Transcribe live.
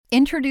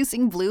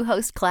Introducing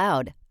Bluehost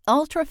Cloud,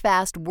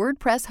 ultra-fast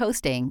WordPress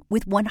hosting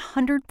with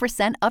 100%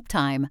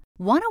 uptime.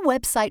 Want a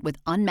website with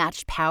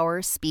unmatched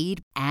power,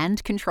 speed,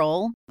 and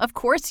control? Of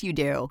course you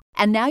do.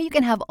 And now you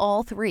can have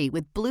all three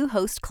with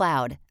Bluehost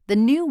Cloud, the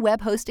new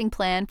web hosting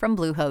plan from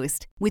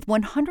Bluehost. With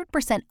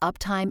 100%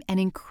 uptime and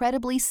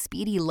incredibly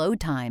speedy load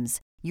times,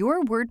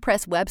 your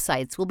WordPress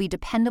websites will be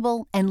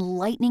dependable and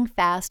lightning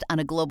fast on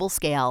a global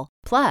scale.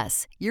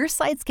 Plus, your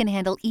sites can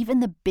handle even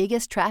the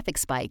biggest traffic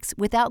spikes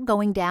without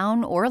going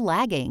down or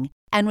lagging.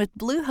 And with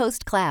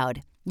Bluehost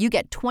Cloud, you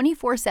get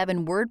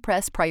 24/7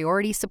 WordPress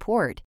priority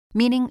support,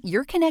 meaning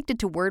you're connected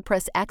to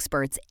WordPress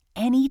experts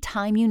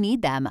anytime you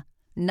need them.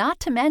 Not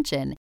to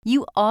mention,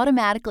 you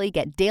automatically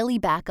get daily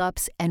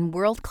backups and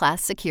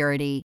world-class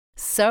security.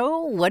 So,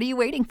 what are you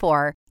waiting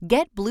for?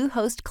 Get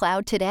Bluehost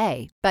Cloud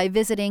today by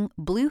visiting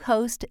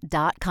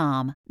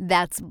Bluehost.com.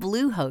 That's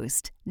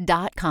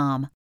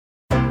Bluehost.com.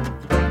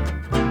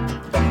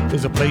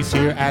 There's a place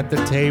here at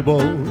the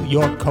table.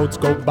 Your coats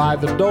go by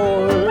the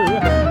door.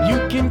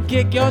 You can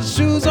kick your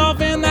shoes off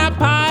in that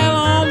pile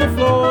on the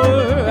floor.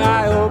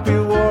 I hope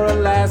you wore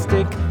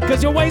elastic,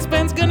 cause your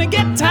waistband's gonna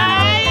get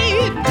tight.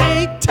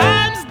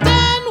 Daytime's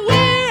done,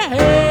 we're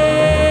having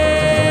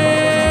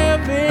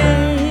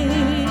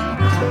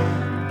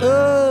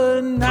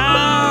a night.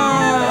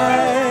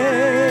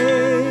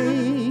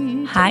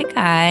 Hi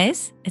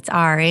guys, it's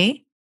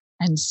Ari.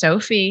 And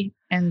Sophie,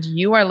 and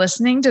you are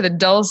listening to the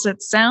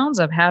dulcet sounds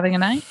of Having a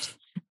Night,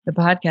 the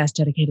podcast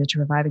dedicated to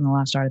reviving the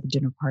lost art of the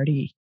dinner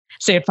party.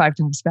 Say it 5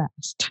 times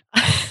fast.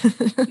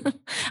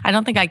 I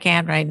don't think I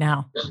can right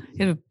now.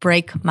 It would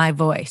break my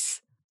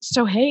voice.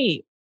 So,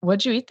 hey,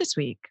 what'd you eat this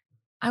week?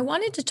 I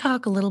wanted to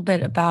talk a little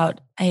bit about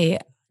a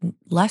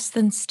less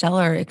than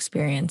stellar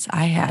experience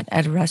I had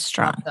at a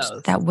restaurant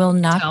that will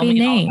not be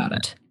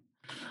named.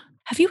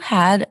 Have you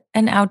had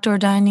an outdoor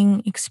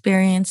dining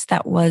experience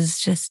that was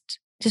just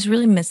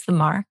really missed the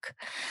mark?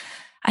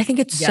 I think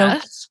it's so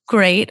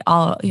great,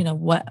 all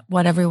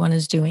what everyone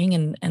is doing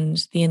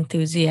and the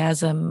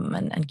enthusiasm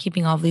and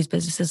keeping all of these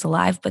businesses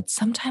alive, but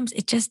sometimes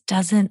it just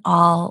doesn't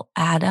all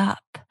add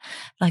up.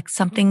 Like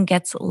something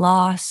gets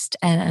lost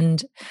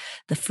and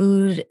the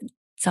food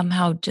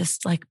somehow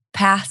just like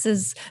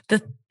passes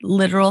the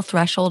literal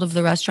threshold of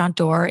the restaurant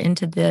door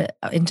into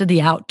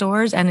the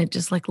outdoors, and it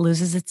just like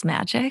loses its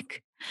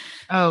magic.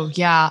 Oh,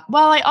 yeah.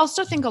 Well, I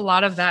also think a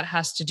lot of that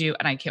has to do,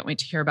 and I can't wait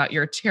to hear about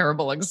your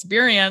terrible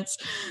experience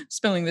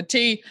spilling the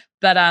tea,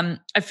 but I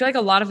feel like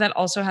a lot of that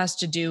also has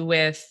to do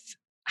with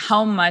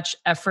how much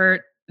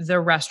effort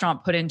the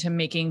restaurant put into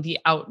making the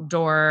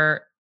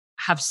outdoor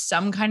have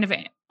some kind of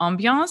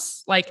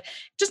ambiance. Like, it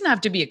doesn't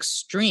have to be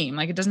extreme.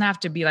 Like, it doesn't have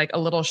to be like a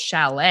little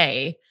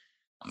chalet.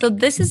 So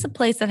this is a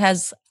place that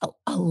has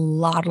a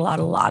lot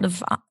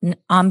of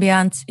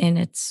ambiance in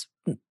its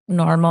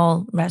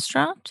normal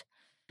restaurant.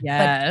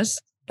 Yes.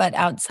 But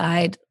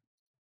outside,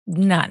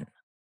 none.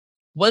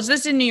 Was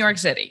this in New York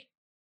City?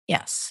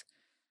 Yes.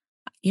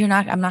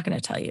 I'm not going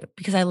to tell you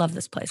because I love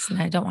this place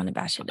and I don't want to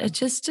bash it. It's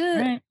just,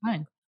 right,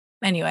 fine.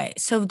 Anyway,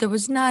 so there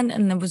was none,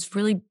 and it was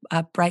really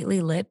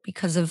brightly lit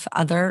because of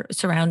other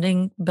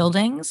surrounding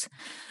buildings.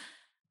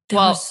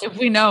 If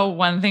we know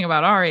one thing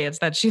about Ari, it's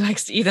that she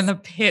likes to eat in the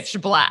pitch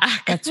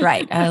black. That's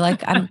right.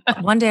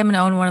 One day I'm going to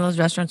own one of those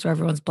restaurants where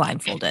everyone's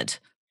blindfolded.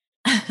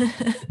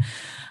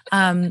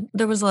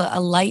 There was a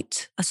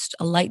light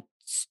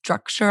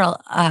structure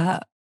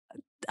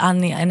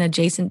on an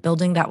adjacent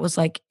building that was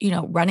like,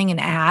 running an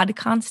ad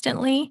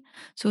constantly.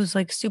 So it was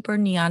like super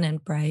neon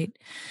and bright.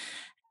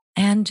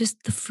 And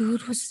just the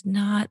food was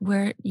not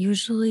where it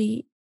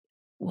usually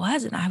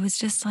was. And I was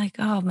just like,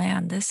 oh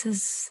man, this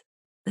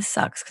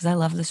sucks because I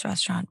love this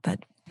restaurant.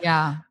 But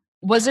yeah.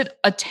 Was it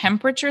a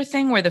temperature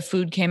thing where the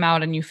food came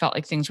out and you felt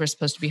like things were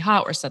supposed to be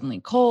hot or suddenly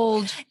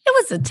cold? It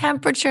was a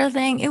temperature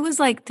thing. It was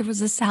like there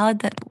was a salad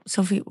that,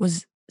 Sophie,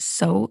 was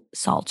so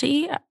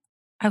salty.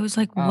 I was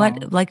like,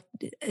 what? Like,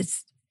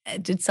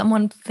 did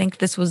someone think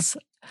this was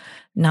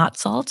not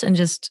salt and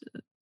just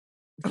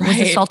was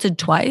it salted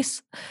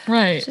twice?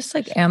 Right. It's just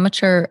like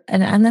amateur.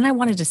 And then I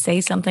wanted to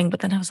say something, but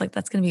then I was like,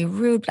 that's going to be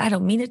rude. But I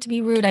don't mean it to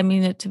be rude. I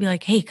mean it to be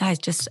like, hey guys,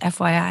 just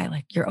FYI,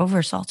 like you're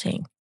over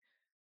salting.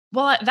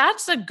 Well,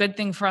 that's a good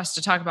thing for us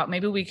to talk about.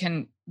 Maybe we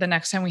can, the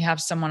next time we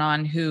have someone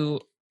on who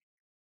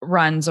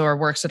runs or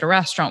works at a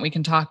restaurant, we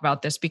can talk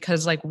about this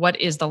because like, what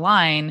is the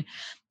line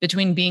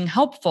between being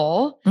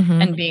helpful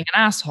and being an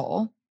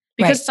asshole?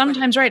 Because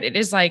sometimes, it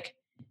is like,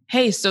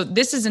 hey, so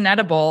this is an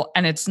edible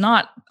and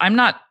I'm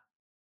not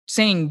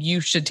saying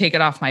you should take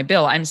it off my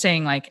bill. I'm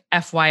saying like,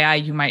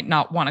 FYI, you might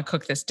not want to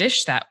cook this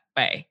dish that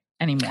way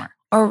anymore.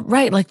 Or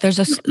like there's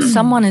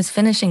someone is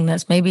finishing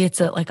this. Maybe it's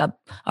a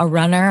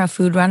runner, a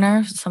food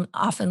runner.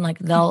 Often like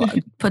they'll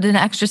put in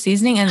extra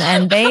seasoning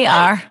and they've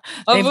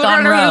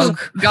gone rogue.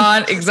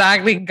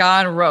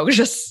 Gone rogue.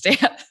 Just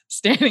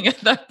standing at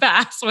the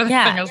pass with a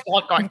thing of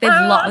salt going.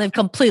 They've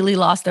completely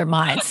lost their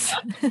minds.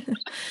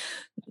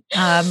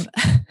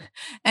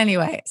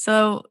 Anyway,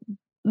 so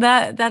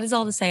that is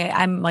all to say,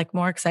 I'm like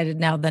more excited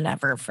now than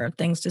ever for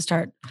things to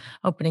start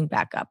opening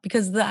back up,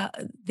 because the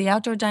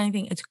outdoor dining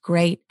thing, it's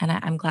great. And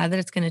I'm glad that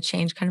it's going to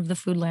change kind of the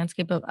food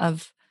landscape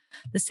of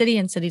the city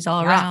and cities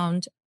all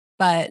around.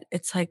 But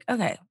it's like,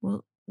 okay,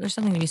 well, there's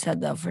something to be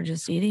said though for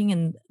just eating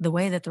in the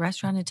way that the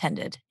restaurant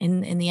intended,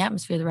 in the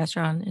atmosphere the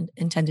restaurant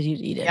intended you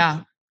to eat in.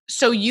 Yeah.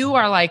 So you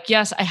are like,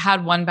 yes, I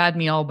had one bad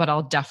meal, but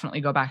I'll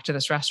definitely go back to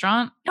this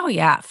restaurant. Oh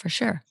yeah, for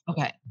sure.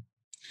 Okay.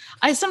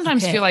 I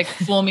sometimes feel like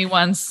fool me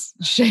once,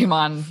 shame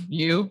on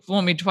you.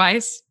 Fool me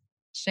twice,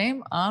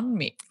 shame on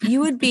me.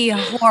 You would be a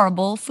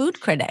horrible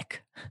food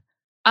critic.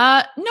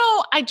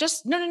 No. I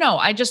just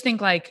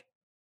think like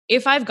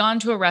if I've gone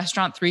to a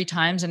restaurant 3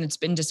 times and it's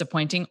been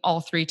disappointing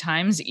all 3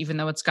 times, even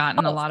though it's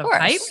gotten a lot of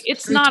hype,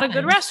 it's not a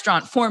good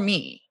restaurant for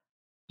me.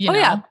 You know?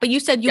 Yeah. But you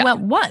said you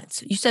went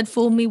once. You said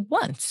fool me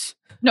once.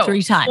 No,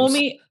 3 times.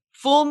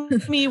 Fool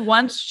me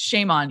once,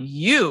 shame on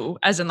you.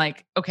 As in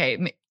like,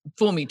 okay,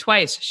 fool me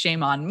twice,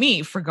 shame on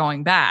me for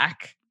going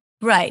back.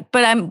 Right.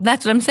 But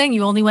that's what I'm saying.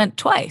 You only went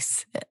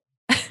twice.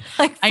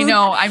 I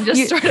know. I'm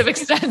just sort of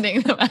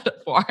extending the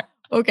metaphor.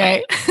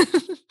 Okay.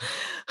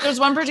 There's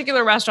one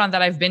particular restaurant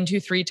that I've been to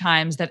 3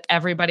 times that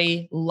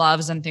everybody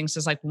loves and thinks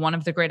is like one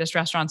of the greatest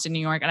restaurants in New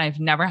York. And I've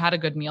never had a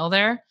good meal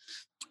there.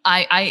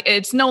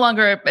 It's no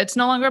longer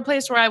a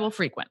place where I will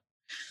frequent.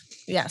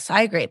 Yes,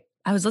 I agree.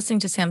 I was listening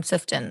to Sam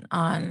Sifton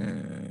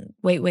on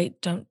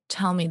Wait, Don't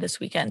Tell Me this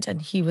weekend.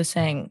 And he was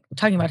talking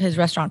about his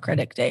restaurant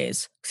critic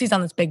days. Because he's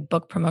on this big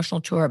book promotional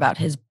tour about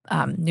his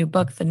new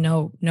book, the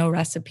No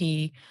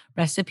Recipe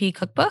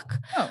Cookbook,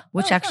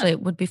 which actually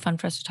would be fun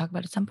for us to talk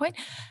about at some point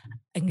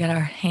and get our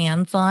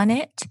hands on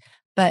it.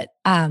 But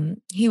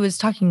he was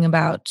talking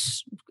about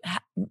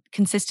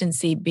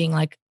consistency being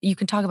like, you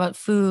can talk about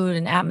food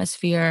and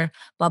atmosphere,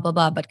 blah, blah,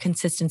 blah, but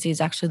consistency is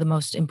actually the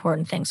most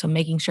important thing. So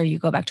making sure you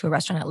go back to a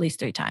restaurant at least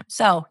 3 times.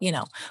 So,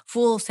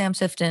 fool Sam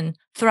Sifton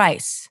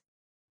thrice.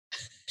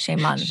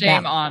 Shame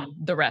on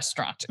the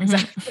restaurant.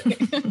 Exactly.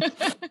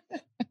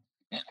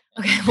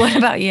 Okay, what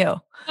about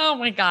you? Oh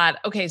my God.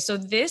 Okay. So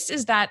this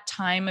is that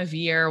time of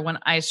year when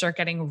I start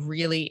getting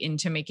really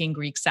into making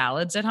Greek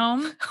salads at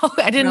home. Oh,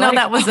 I didn't know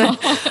that was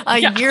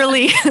a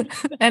yearly,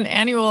 an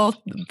annual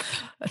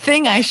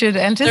thing I should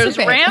anticipate.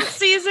 There's ramp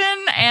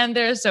season and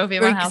there's Sophie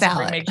Von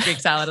House makes Greek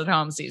salad at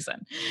home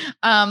season.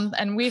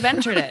 And we've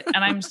entered it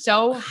and I'm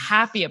so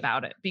happy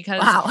about it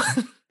because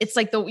it's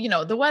like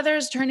the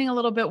weather's turning a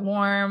little bit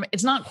warm.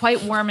 It's not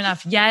quite warm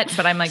enough yet,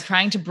 but I'm like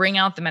trying to bring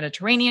out the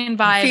Mediterranean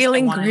vibes.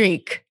 Feeling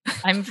Greek.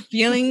 I'm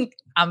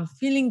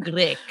feeling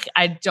Greek.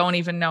 I don't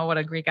even know what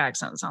a Greek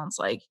accent sounds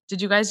like.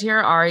 Did you guys hear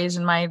Ari's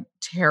and my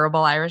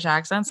terrible Irish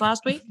accents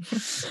last week?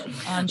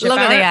 Look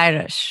at the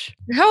Irish.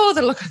 Oh,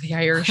 the look of the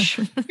Irish.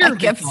 I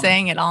kept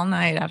saying it all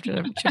night after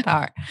the chip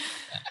hour.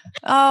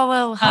 Oh,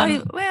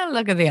 well,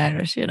 look at the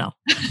Irish,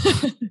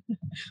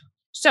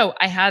 So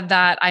I had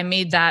that. I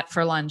made that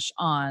for lunch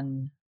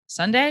on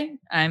Sunday.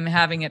 I'm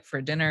having it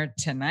for dinner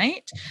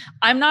tonight.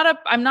 I'm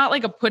not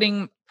like a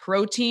putting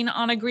protein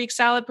on a Greek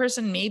salad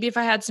person. Maybe if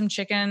I had some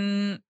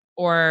chicken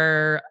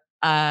or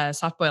a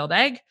soft boiled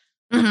egg,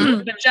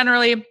 but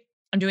generally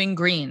I'm doing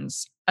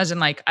greens, as in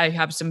like I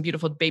have some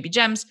beautiful baby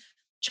gems,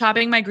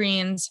 chopping my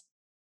greens,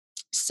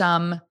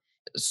 some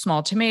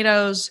small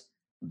tomatoes,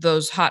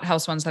 those hot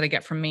house ones that I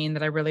get from Maine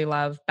that I really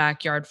love,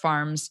 Backyard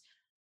Farms,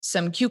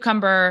 some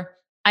cucumber.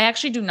 I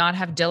actually do not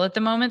have dill at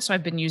the moment. So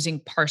I've been using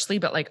parsley,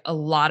 but like a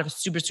lot of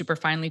super, super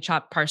finely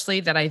chopped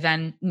parsley that I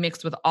then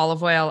mixed with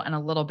olive oil and a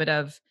little bit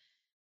of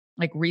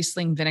like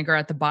Riesling vinegar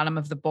at the bottom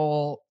of the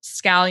bowl,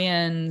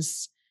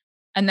 scallions,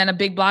 and then a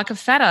big block of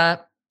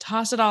feta,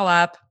 toss it all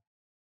up.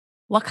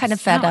 What kind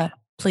of feta,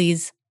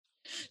 please?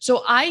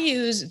 So I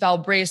use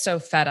Valbraiso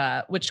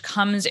feta, which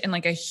comes in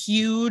like a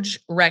huge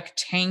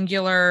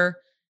rectangular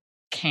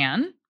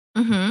can.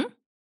 Mm-hmm.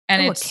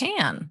 And it's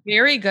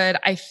very good.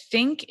 I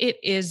think it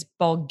is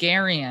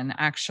Bulgarian,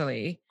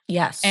 actually.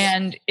 Yes.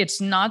 And it's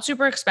not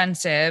super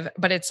expensive,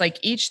 but it's like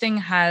each thing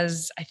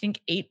has, I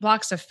think, 8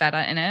 blocks of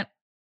feta in it.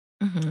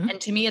 Mm-hmm. And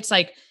to me, it's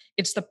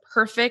the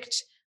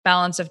perfect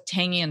balance of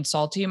tangy and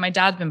salty. My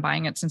dad's been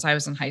buying it since I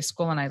was in high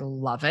school and I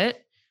love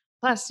it.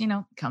 Plus, it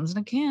comes in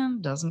a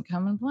can, doesn't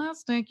come in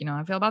plastic. How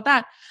I feel about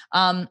that.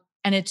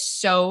 And it's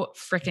so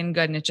freaking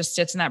good. And it just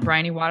sits in that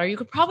briny water. You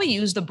could probably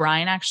use the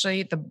brine,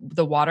 actually,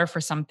 the water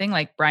for something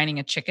like brining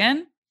a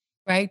chicken.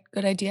 Right.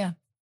 Good idea.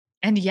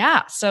 And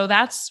so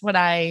that's what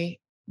I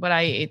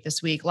ate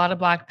this week. A lot of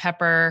black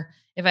pepper.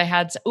 If I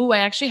had, I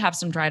actually have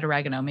some dried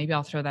oregano. Maybe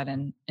I'll throw that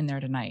in there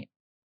tonight.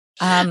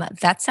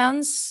 That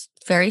sounds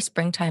very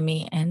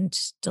springtimey and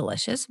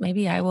delicious.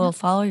 Maybe I will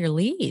follow your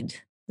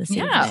lead this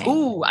evening.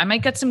 Ooh, I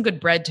might get some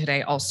good bread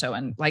today also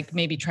and like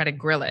maybe try to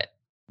grill it.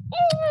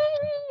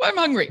 Ooh, I'm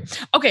hungry.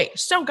 Okay.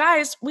 So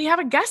guys, we have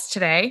a guest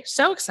today.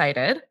 So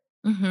excited.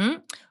 Mm-hmm.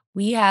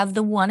 We have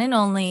the one and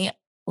only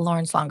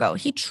Lawrence Longo.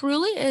 He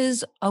truly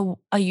is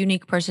a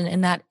unique person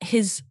in that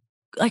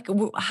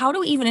how do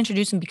we even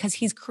introduce him? Because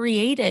he's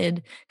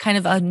created kind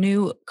of a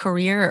new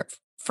career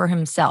for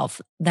himself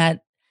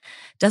that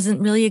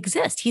doesn't really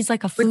exist. He's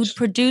like a food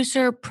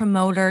producer,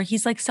 promoter.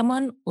 He's like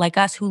someone like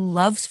us who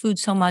loves food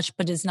so much,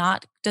 but does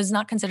not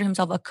consider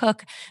himself a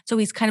cook. So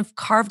he's kind of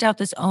carved out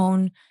his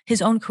own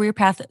career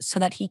path so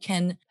that he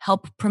can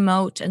help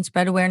promote and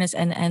spread awareness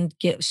and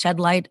shed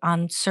light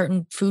on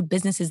certain food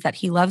businesses that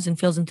he loves and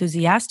feels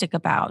enthusiastic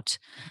about.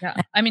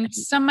 Yeah. I mean,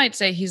 some might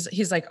say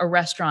he's like a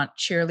restaurant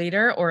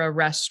cheerleader or a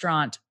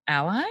restaurant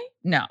ally.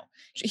 No,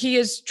 he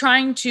is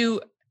trying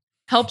to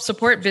help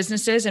support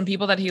businesses and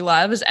people that he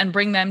loves and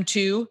bring them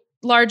to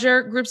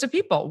larger groups of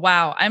people.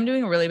 Wow, I'm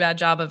doing a really bad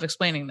job of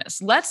explaining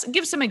this. Let's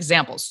give some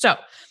examples. So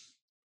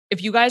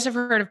if you guys have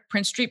heard of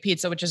Prince Street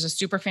Pizza, which is a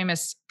super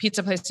famous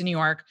pizza place in New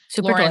York,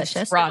 super Lawrence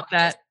delicious. Brought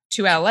that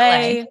to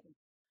LA.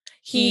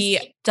 He's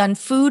done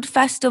food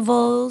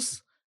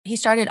festivals. He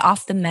started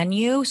Off the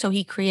Menu. So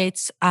he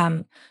creates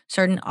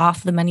certain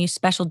off the menu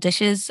special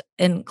dishes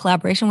in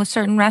collaboration with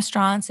certain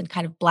restaurants and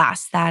kind of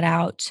blasts that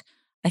out.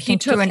 I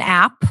think through an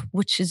app,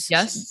 which is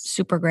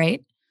super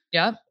great.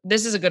 Yeah.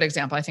 This is a good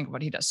example, I think, of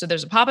what he does. So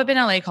there's a pop-up in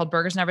LA called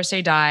Burgers Never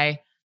Say Die.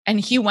 And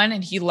he went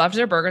and he loved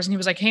their burgers. And he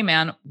was like, hey,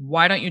 man,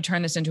 why don't you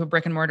turn this into a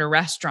brick and mortar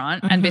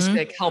restaurant? And basically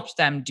like helped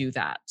them do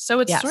that.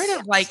 So it's sort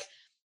of like,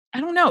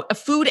 I don't know, a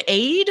food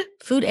aid?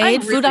 Food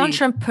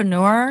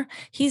entrepreneur.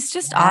 He's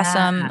just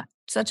awesome.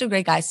 Such a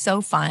great guy. So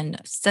fun.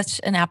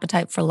 Such an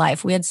appetite for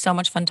life. We had so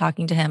much fun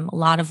talking to him. A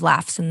lot of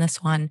laughs in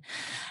this one.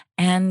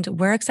 And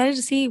we're excited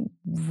to see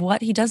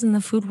what he does in the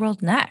food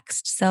world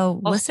next. So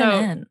listen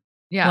in.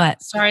 Yeah.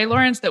 What? Sorry,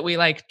 Lawrence, that we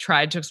like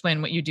tried to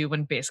explain what you do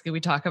when basically we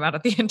talk about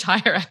it the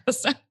entire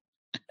episode.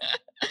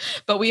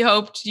 But we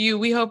hope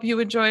you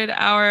enjoyed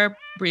our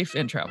brief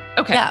intro.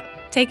 Okay. Yeah.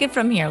 Take it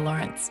from here,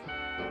 Lawrence.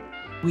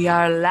 We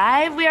are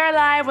live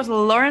with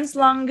Lawrence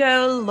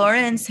Longo.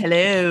 Lawrence,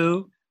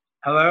 hello.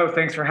 Hello.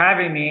 Thanks for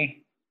having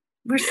me.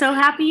 We're so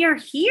happy you're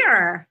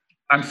here.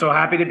 I'm so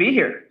happy to be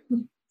here.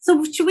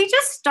 So should we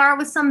just start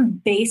with some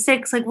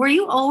basics? Like, were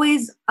you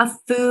always a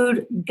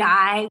food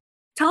guy?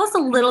 Tell us a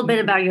little bit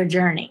about your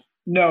journey.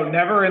 No,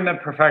 never in the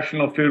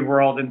professional food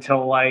world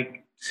until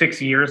like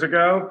 6 years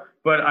ago,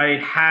 but I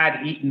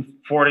had eaten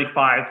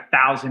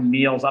 45,000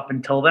 meals up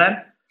until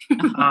then.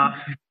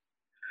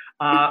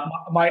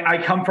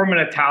 I come from an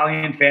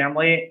Italian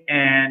family,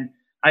 and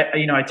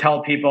I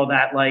tell people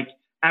that like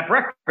at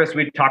breakfast,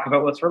 we talk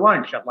about what's for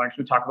lunch. At lunch,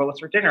 we talk about what's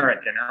for dinner.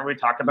 At dinner, we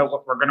talk about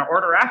what we're going to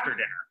order after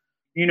dinner.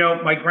 You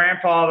know, my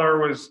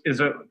grandfather is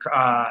into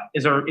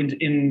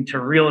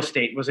real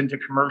estate, was into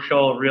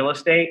commercial real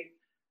estate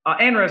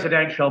and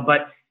residential.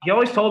 But he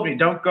always told me,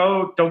 don't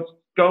go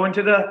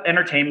into the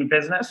entertainment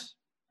business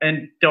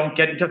and don't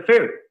get into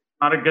food.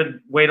 Not a good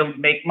way to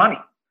make money.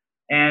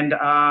 And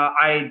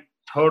I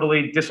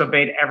totally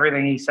disobeyed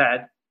everything he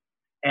said.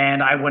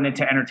 And I went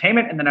into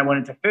entertainment, and then I went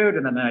into food,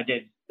 and then I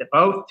did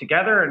both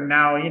together. And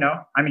now,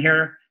 I'm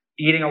here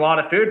eating a lot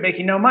of food,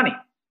 making no money.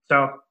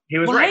 So he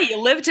was right. Hey,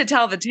 you live to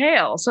tell the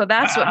tale, so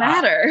that's what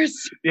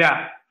matters.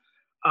 Yeah.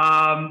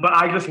 But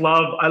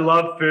I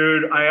love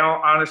food. I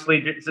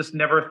honestly just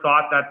never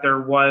thought that there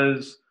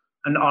was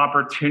an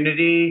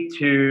opportunity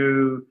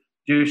to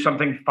do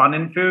something fun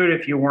in food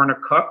if you weren't a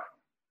cook.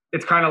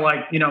 It's kind of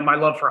like, my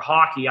love for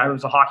hockey. I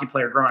was a hockey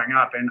player growing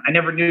up, and I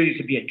never knew you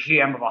could be a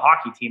GM of a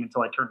hockey team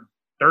until I turned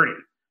 30.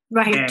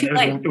 Right.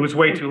 And it was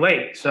way too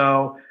late.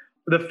 So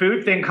the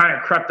food thing kind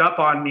of crept up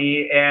on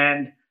me,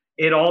 and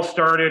it all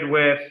started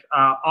with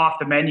Off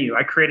the Menu.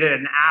 I created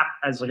an app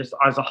as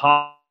a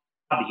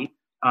hobby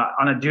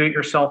on a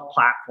do-it-yourself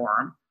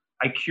platform.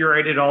 I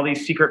curated all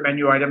these secret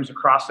menu items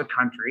across the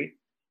country.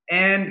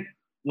 And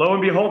lo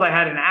and behold, I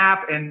had an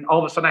app, and all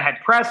of a sudden I had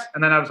press.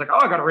 And then I was like,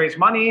 I got to raise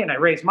money. And I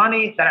raised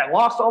money. Then I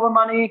lost all the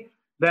money.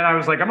 Then I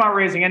was like, I'm not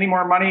raising any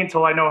more money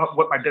until I know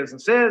what my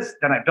business is.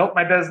 Then I built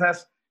my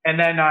business. And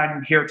then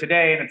I'm here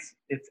today, and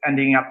it's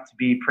ending up to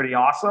be pretty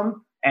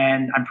awesome.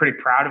 And I'm pretty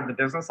proud of the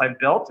business I've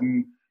built.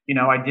 And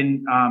I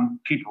didn't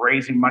keep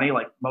raising money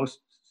like most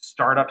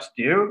startups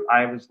do.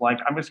 I was like,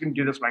 I'm just going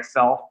to do this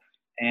myself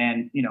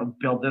and,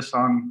 build this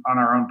on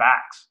our own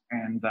backs.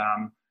 And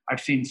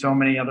I've seen so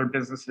many other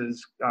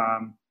businesses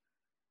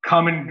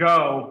come and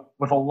go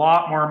with a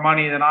lot more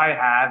money than I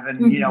have.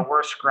 And,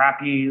 we're a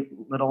scrappy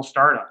little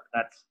startup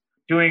that's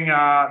doing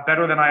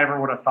better than I ever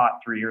would have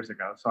thought 3 years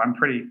ago. So I'm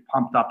pretty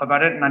pumped up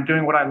about it, and I'm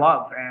doing what I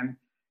love. And,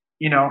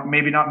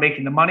 maybe not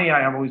making the money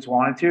I always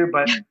wanted to,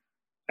 but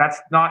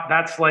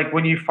that's like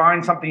when you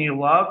find something you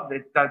love,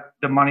 that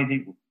the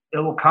money, it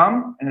will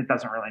come, and it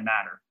doesn't really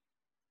matter.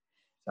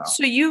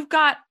 So you've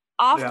got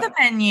Off the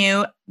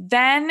Menu,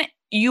 then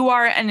you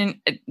are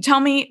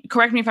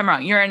correct me if I'm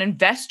wrong. You're an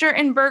investor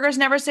in Burgers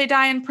Never Say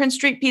Die and Prince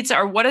Street Pizza,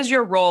 or what is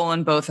your role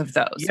in both of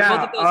those?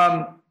 Yeah, both of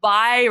those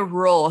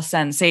viral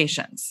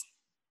sensations.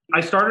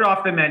 I started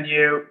Off the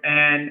Menu,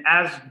 and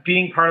as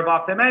being part of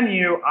Off the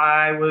Menu,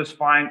 I was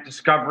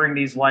discovering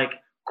these like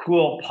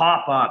cool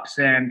pop-ups,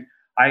 and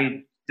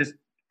I just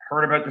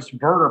heard about this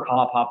burger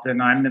pop-up,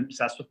 and I'm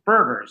obsessed with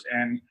burgers.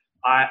 And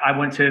I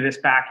went to this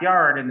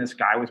backyard, and this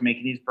guy was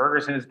making these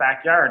burgers in his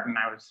backyard, and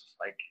I was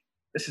like,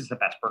 this is the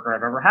best burger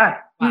I've ever had.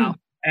 Wow.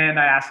 And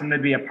I asked him to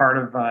be a part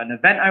of an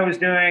event I was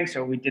doing.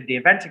 So we did the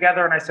event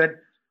together. And I said,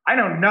 I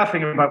know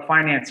nothing about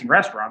financing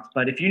restaurants,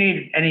 but if you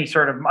need any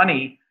sort of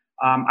money,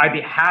 I'd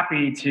be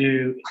happy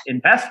to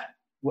invest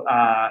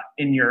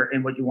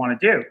in what you want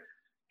to do.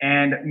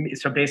 And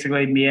so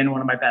basically me and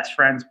one of my best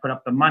friends put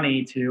up the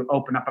money to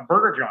open up a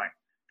burger joint.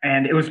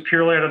 And it was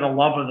purely out of the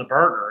love of the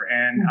burger.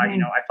 And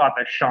I thought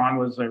that Sean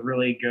was a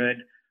really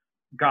good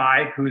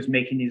guy who was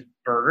making these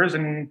burgers.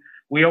 And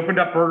we opened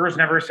up Burgers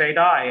Never Say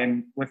Die.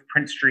 And with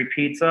Prince Street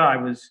Pizza, I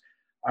was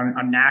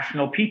on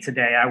National Pizza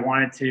Day. I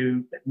wanted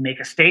to make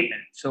a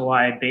statement. So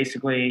I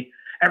basically,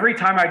 every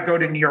time I'd go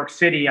to New York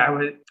City,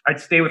 I'd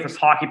stay with this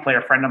hockey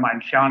player friend of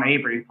mine, Sean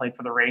Avery, who played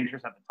for the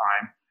Rangers at the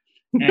time.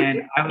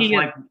 And I was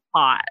like,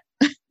 hot.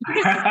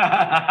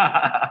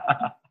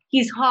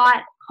 He's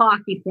hot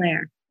hockey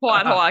player.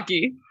 Hot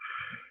hockey.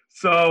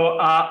 So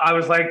I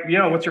was like,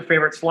 what's your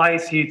favorite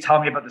slice? He'd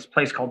tell me about this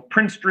place called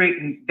Prince Street,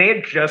 and they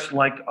had just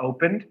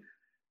opened.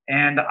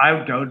 And I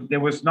would go, there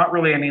was not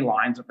really any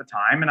lines at the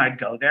time. And I'd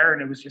go there,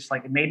 and it was just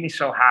it made me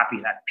so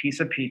happy. That piece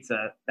of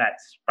pizza, that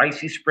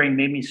spicy spring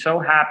made me so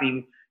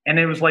happy. And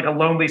it was like a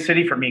lonely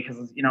city for me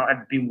because,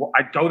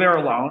 I'd go there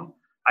alone.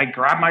 I'd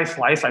grab my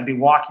slice. I'd be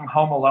walking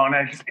home alone.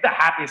 And it'd just be the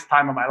happiest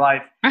time of my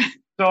life.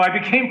 So I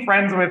became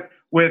friends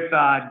with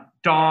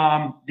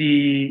Dom,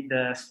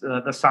 the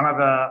son of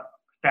the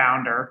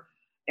founder.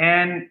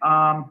 And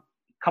a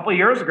couple of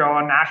years ago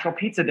on National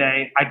Pizza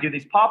Day, I do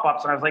these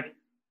pop-ups, and I was like,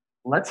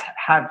 let's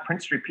have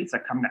Prince Street Pizza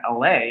come to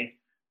LA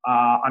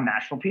on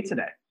National Pizza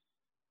Day.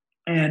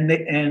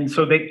 And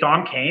so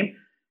Dom came,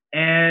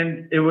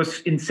 and it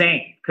was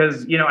insane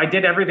because, I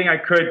did everything I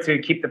could to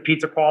keep the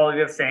pizza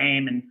quality the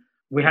same. And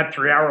we had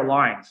 3-hour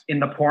lines in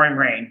the pouring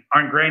rain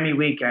on Grammy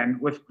weekend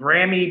with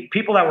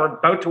people that were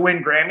about to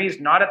win Grammys,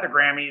 not at the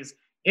Grammys,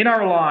 in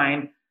our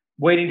line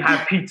waiting to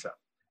have pizza.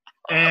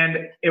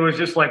 And it was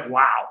just like,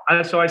 wow.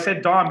 So I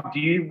said, Dom, do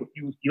you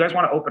guys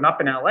want to open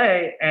up in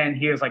LA? And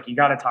he was like, you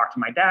got to talk to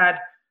my dad.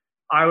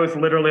 I was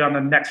literally on the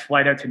next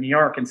flight out to New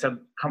York and said,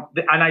 come.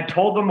 And I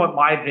told them what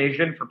my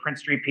vision for Prince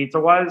Street Pizza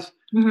was.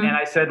 Mm-hmm. And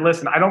I said,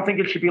 listen, I don't think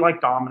it should be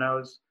like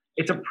Domino's.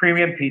 It's a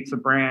premium pizza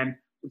brand.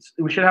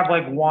 We should have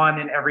one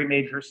in every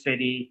major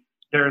city.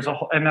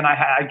 And then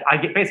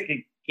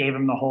basically gave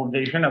him the whole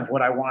vision of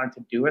what I wanted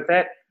to do with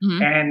it.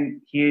 Mm-hmm.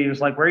 And he was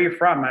like, where are you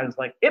from? I was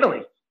like,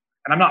 Italy.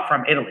 And I'm not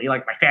from Italy,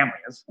 like my family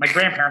is. My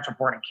grandparents were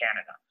born in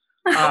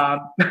Canada.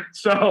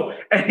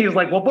 And he was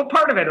like, well, what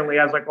part of Italy?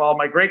 I was like, well,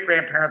 my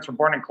great-grandparents were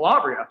born in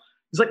Calabria.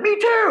 He's like, me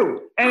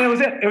too. And it was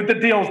it. The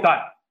deal was done.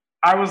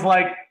 I was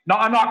like, no,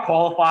 I'm not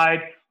qualified.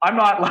 I'm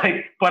not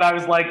but I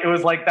was like, it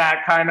was like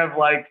that kind of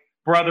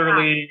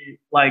brotherly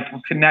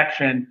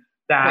connection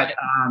that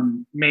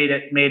made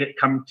it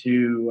come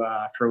to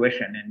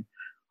fruition.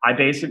 And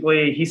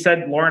he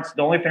said, Lawrence,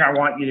 the only thing I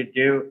want you to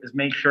do is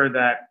make sure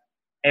that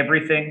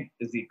everything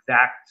is the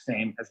exact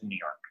same as New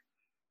York.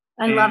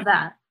 I love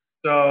that.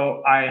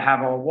 So I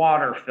have a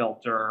water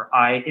filter.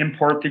 I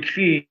import the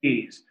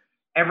cheese.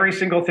 Every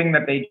single thing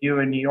that they do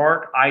in New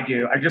York, I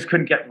do. I just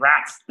couldn't get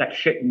rats that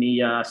shit in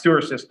the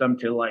sewer system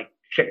to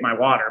shit my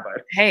water.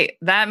 But hey,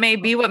 that may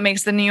be what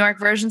makes the New York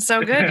version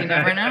so good. You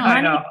never know. I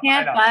know. You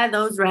can't buy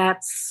those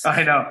rats.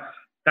 I know.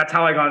 That's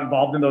how I got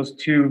involved in those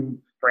two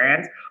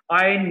brands.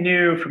 I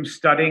knew from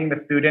studying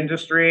the food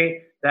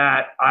industry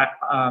that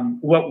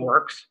what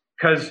works.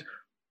 Because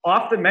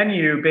off the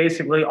menu,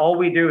 basically, all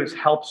we do is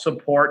help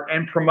support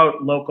and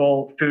promote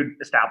local food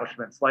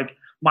establishments.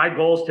 My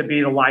goal is to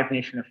be the Live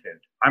Nation of food.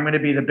 I'm going to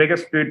be the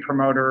biggest food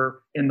promoter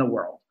in the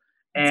world.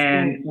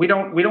 And we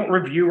don't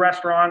review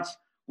restaurants.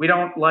 We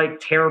don't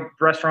tear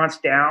restaurants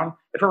down.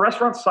 If a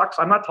restaurant sucks,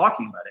 I'm not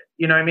talking about it.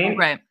 You know what I mean?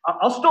 Right.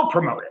 I'll still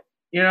promote it.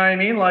 You know what I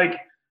mean?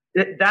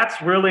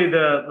 That's really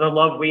the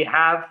love we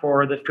have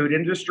for the food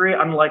industry,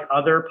 unlike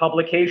other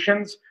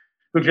publications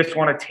who just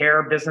want to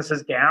tear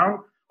businesses down.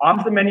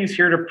 Off the Menu's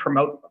here to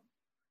promote them.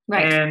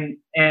 Right.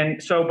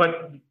 And so,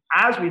 but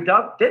as we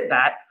did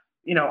that,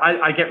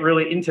 I get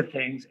really into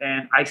things,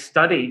 and I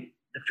study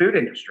the food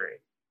industry,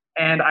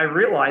 and I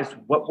realized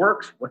what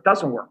works, what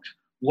doesn't work,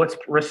 what's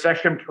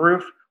recession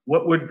proof,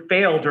 what would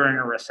fail during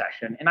a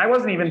recession. And I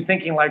wasn't even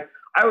thinking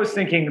I was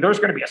thinking there's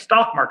going to be a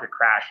stock market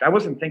crash. I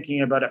wasn't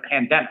thinking about a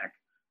pandemic.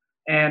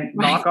 And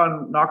knock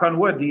on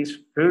wood, these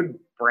food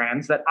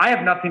brands that I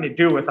have nothing to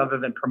do with other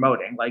than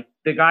promoting,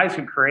 the guys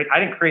who I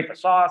didn't create the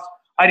sauce.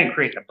 I didn't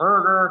create the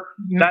burger.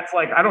 Mm-hmm. That's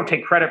I don't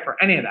take credit for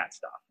any of that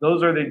stuff.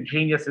 Those are the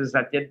geniuses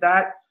that did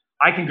that.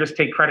 I can just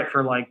take credit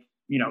for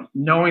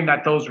knowing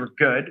that those were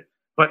good.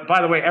 But by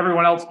the way,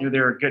 everyone else knew they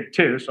were good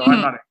too. So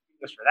I'm not a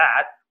genius for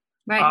that.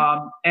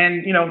 Right.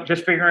 And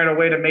just figuring out a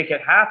way to make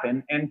it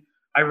happen. And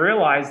I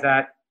realized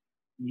that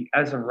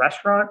as a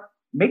restaurant,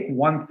 make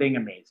one thing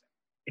amazing.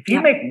 If you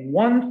make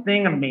one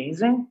thing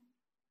amazing,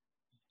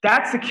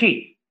 that's the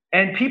key.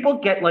 And people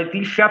get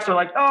these chefs are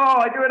oh,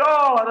 I do it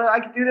all.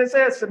 I can do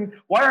this. And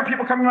why aren't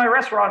people coming to my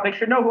restaurant? They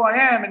should know who I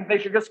am and they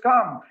should just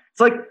come.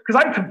 It's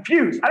because I'm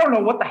confused. I don't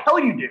know what the hell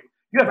you do.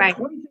 You have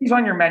 20 things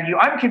on your menu.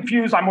 I'm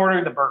confused. I'm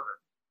ordering the burger.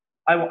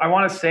 I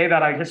want to say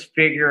that I just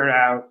figured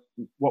out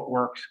what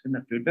works in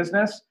the food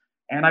business.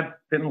 And I've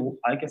been,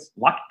 I guess,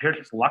 lucky. You're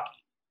just lucky.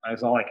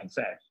 That's all I can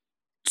say.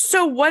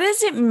 So what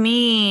does it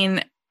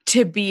mean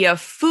to be a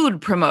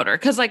food promoter?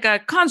 Because like a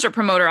concert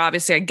promoter,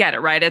 obviously I get it,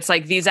 right? It's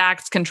like these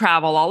acts can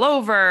travel all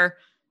over,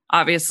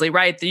 obviously,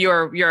 right?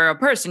 You're a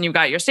person, you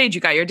got your stage,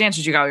 you got your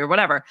dancers, you got your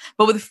whatever.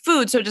 But with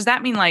food, so does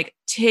that mean like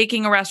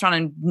taking a restaurant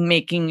and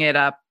making it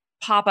a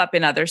pop up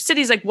in other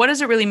cities? Like what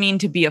does it really mean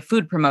to be a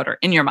food promoter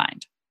in your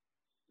mind?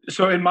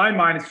 So in my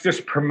mind, it's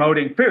just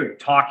promoting food,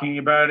 talking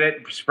about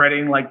it,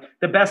 spreading. Like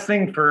the best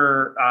thing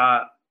for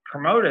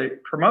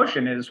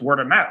promotion is word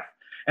of mouth.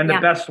 And the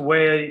best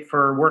way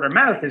for word of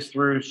mouth is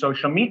through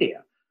social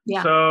media.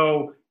 Yeah.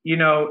 So,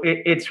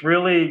 it's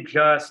really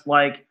just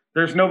like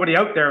there's nobody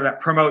out there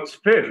that promotes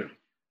food.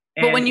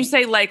 But when you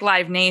say like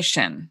Live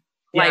Nation,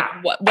 like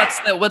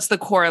what's the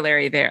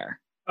corollary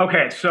there?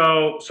 Okay,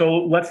 so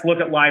let's look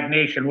at Live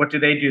Nation. What do?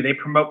 They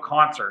promote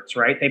concerts,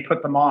 right? They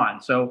put them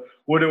on. So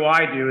what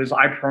do? Is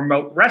I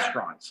promote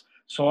restaurants.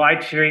 So I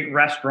treat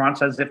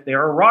restaurants as if they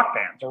are rock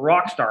bands or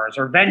rock stars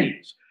or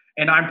venues.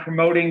 And I'm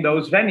promoting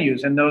those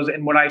venues and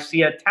when I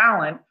see a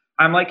talent,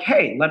 I'm like,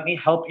 hey, let me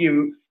help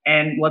you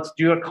and let's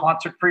do a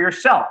concert for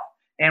yourself.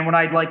 And when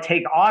I like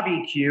take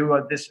Avi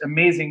Q, this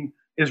amazing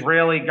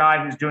Israeli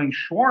guy who's doing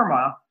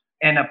shawarma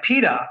and a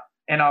pita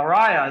and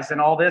arayas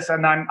and all this,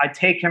 and I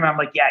take him, I'm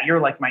like, yeah,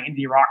 you're like my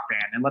indie rock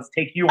band, and let's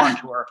take you on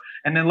tour,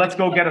 and then let's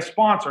go get a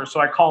sponsor.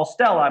 So I call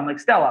Stella. I'm like,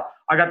 Stella,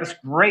 I got this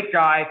great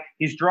guy.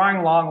 He's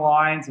drawing long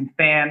lines and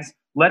fans.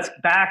 Let's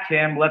back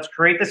him. Let's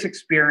create this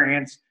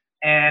experience.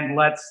 And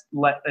let's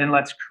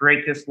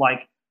create this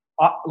like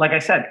I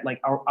said,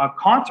 like a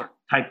concert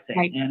type thing,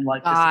 right. And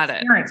like this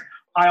experience.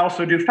 I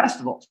also do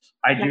festivals.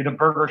 I do the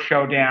Burger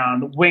Showdown,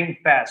 the Wing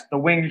Fest, the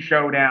Wing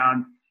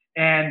Showdown,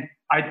 and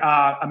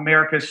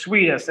America's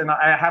Sweetest. And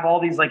I have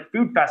all these like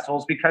food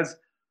festivals because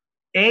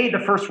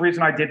the first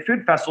reason I did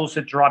food festivals is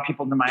to draw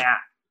people to my app.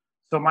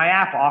 So my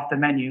app, Off the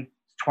Menu, is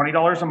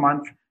 $20 a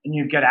month, and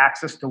you get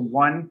access to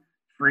one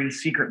free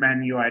secret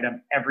menu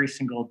item every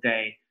single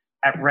day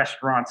at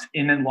restaurants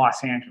in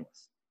Los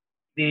Angeles.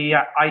 The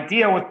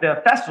idea with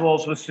the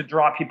festivals was to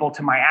draw people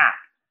to my app.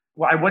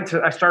 Well,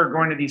 I started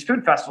going to these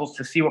food festivals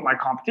to see what my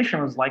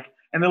competition was like,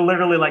 and they're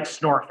literally like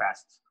snore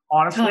fests.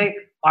 Honestly,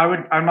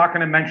 I'm not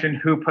going to mention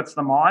who puts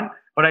them on,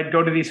 but I'd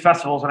go to these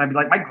festivals and I'd be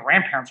like, my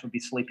grandparents would be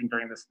sleeping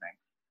during this thing.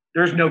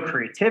 There's no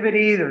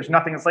creativity. There's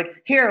nothing. It's like,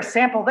 here,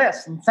 sample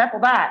this and sample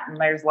that. And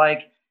there's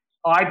like,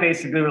 I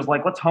basically was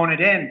like, let's hone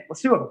it in.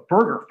 Let's do a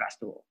burger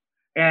festival.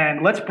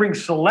 And let's bring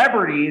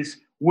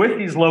celebrities with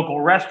these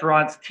local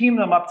restaurants, team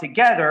them up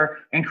together,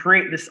 and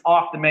create this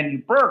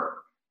off-the-menu burger.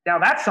 Now,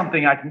 that's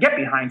something I can get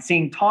behind,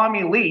 seeing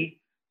Tommy Lee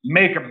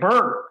make a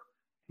burger,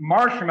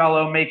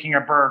 Marshmallow making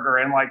a burger,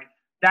 and like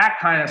that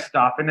kind of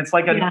stuff. And it's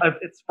like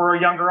it's for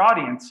a younger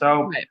audience.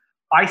 So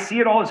I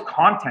see it all as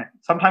content.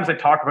 Sometimes I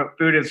talk about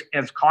food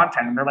as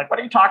content, and they're like, what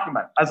are you talking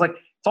about? I was like,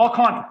 it's all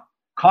content.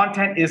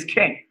 Content is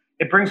king.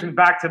 It brings me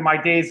back to my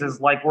days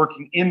as like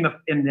working in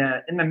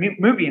the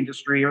movie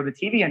industry or the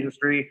TV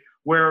industry,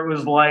 where it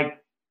was like,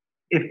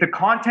 if the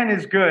content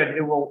is good,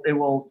 it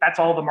will, that's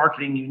all the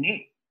marketing you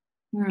need,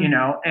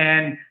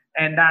 and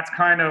that's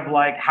kind of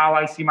like how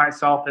I see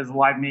myself as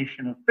Live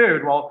Nation of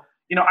food. Well,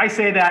 I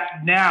say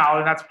that now,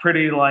 and that's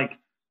pretty like,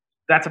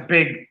 that's a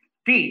big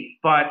feat,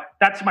 but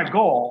that's my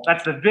goal.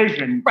 That's the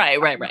vision. Right.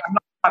 I'm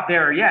not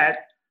there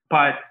yet,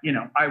 but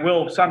I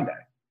will someday.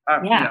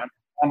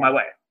 On my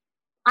way.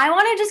 I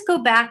want to just go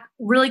back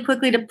really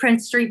quickly to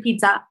Prince Street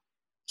Pizza.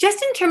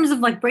 Just in terms of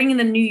like bringing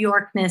the New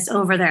Yorkness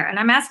over there. And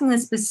I'm asking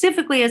this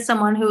specifically as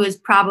someone who is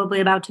probably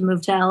about to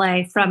move to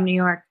LA from New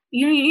York.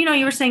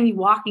 You were saying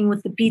walking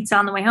with the pizza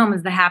on the way home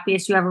is the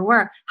happiest you ever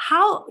were.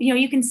 How,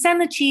 you can send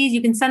the cheese,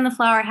 you can send the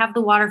flour, have the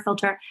water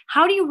filter.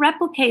 How do you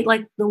replicate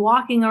like the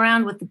walking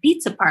around with the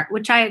pizza part,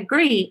 which I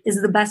agree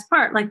is the best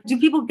part? Like, do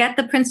people get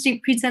the Prince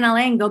Street Pizza in LA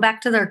and go back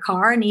to their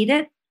car and eat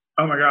it?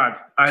 Oh my God.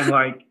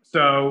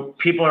 So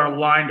people are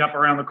lined up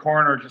around the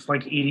corner, just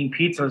like eating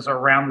pizzas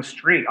around the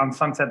street on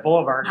Sunset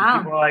Boulevard.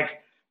 Wow. And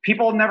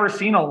people have never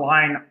seen a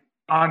line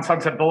on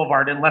Sunset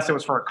Boulevard unless it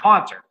was for a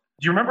concert.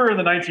 Do you remember in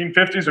the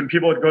 1950s when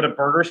people would go to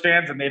burger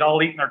stands and they'd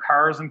all eat in their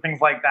cars and things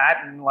like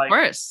that? And like,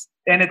 worse.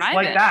 And it's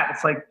like that.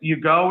 It's like you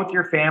go with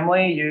your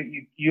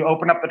family, you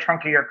open up the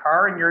trunk of your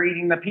car and you're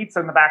eating the pizza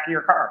in the back of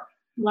your car.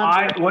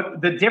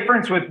 What the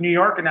difference with New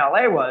York and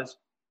LA was,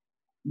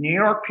 New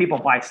York people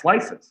buy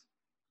slices.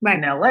 Right.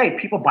 In LA,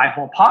 people buy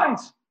whole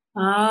pies.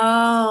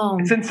 Oh,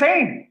 it's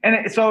insane.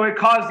 And so it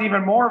caused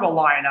even more of a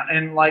line.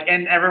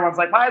 And everyone's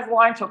like, why is the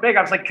line so big?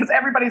 I was like, because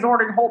everybody's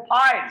ordering whole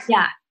pies.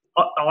 Yeah.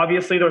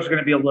 Obviously, there's going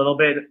to be a little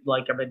bit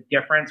like of a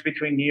difference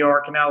between New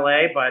York and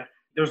LA, but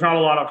there's not a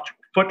lot of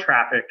foot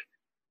traffic,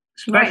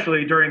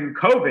 especially during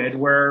COVID,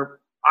 where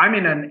I'm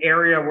in an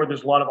area where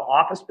there's a lot of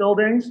office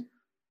buildings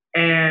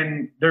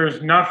and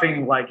there's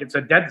nothing, like it's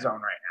a dead zone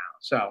right now.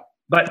 So,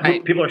 but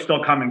people are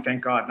still coming,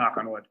 thank God, knock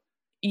on wood.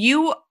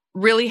 You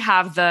really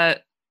have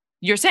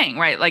you're saying,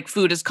 right? Like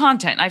food is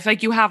content. I feel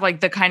like you have like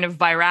the kind of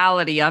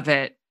virality of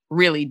it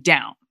really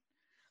down.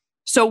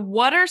 So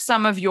what are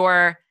some of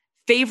your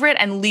favorite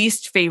and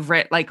least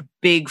favorite, like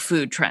big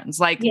food trends.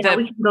 Like we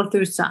can go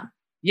through some.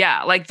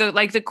 Yeah. Like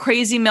the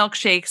crazy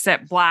milkshakes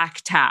at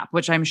Black Tap,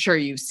 which I'm sure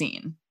you've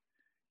seen.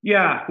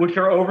 Yeah, which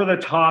are over the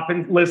top.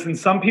 And listen,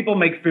 some people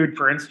make food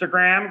for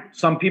Instagram.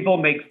 Some people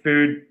make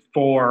food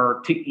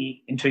to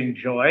eat and to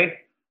enjoy.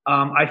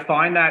 I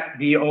find that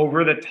the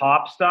over the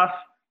top stuff,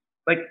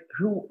 like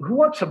who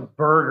wants a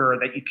burger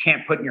that you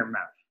can't put in your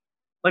mouth?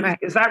 Like, right.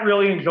 Is that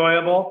really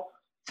enjoyable?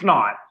 It's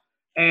not.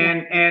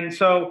 And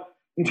so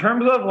in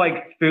terms of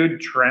like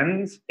food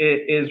trends,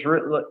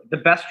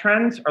 the best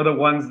trends are the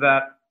ones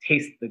that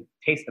taste the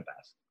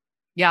best.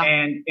 Yeah.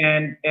 And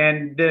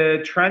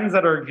the trends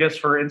that are just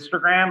for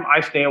Instagram,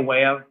 I stay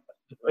away of,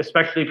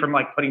 especially from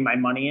like putting my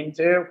money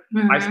into.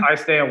 Mm-hmm. I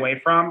stay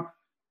away from.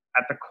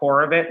 At the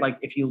core of it, like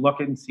if you look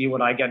and see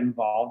what I get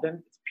involved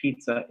in, it's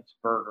pizza, it's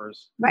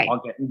burgers. Right.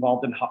 I'll get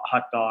involved in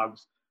hot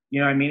dogs.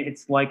 You know what I mean?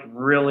 It's like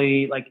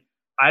really like,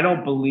 I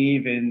don't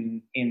believe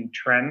in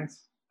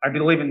trends. I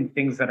believe in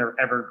things that are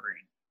evergreen.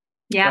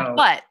 Yeah. So,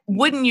 but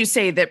wouldn't you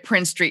say that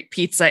Prince Street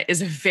Pizza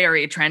is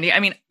very trendy? I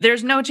mean,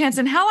 there's no chance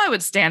in hell I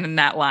would stand in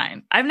that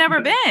line. I've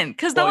never been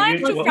because the line's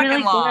too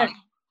fucking long. Good.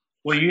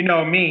 Well, you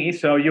know me,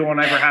 so you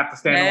won't ever have to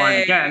stand in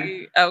line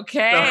again.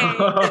 Okay.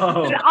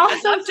 But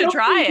also, to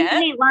try it.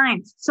 Hate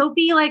lines.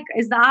 Sophie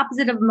is the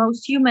opposite of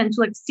most humans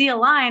who see a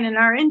line and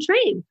are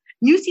intrigued.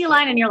 You see a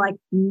line and you're like,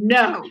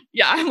 no.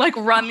 Yeah, I'm like,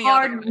 run the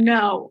other way.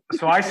 No.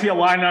 So I see a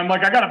line and I'm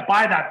like, I got to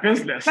buy that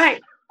business.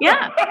 Right.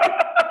 Yeah.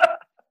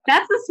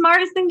 That's the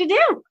smartest thing to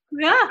do.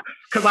 Yeah.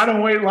 Because I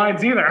don't wait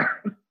lines either.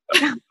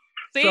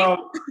 See?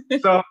 So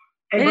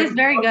it is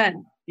very good.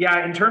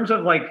 Yeah, in terms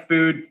of like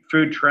food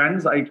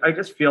trends, I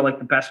just feel like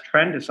the best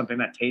trend is something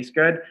that tastes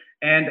good.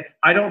 And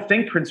I don't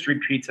think Prince Street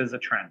Pizza is a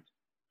trend.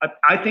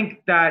 I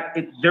think that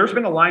there's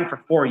been a line for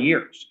 4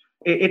 years.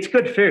 It's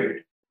good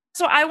food.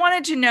 So I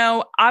wanted to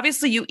know,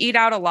 obviously you eat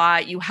out a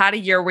lot. You had a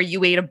year where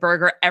you ate a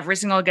burger every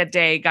single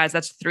day. Guys,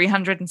 that's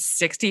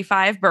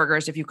 365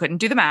 burgers if you couldn't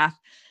do the math.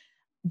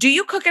 Do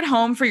you cook at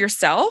home for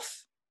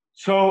yourself?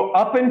 So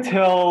up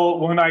until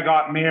when I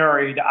got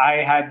married,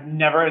 I had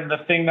never, and the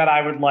thing that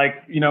I would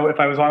like, if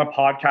I was on a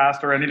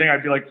podcast or anything,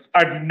 I'd be like,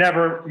 I've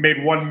never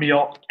made one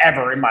meal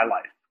ever in my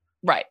life.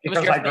 Right.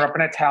 Because I grew up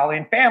in an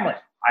Italian family.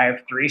 I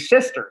have 3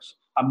 sisters,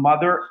 a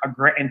mother,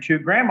 and 2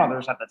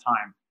 grandmothers at the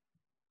time.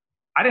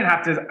 I didn't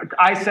have to,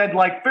 I said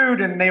like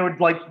food and they would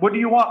like, what do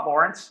you want,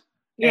 Lawrence?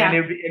 Yeah.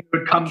 And it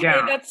would come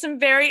down. That's some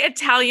very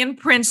Italian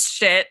Prince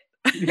shit.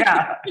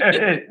 Yeah.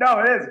 No,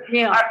 it is.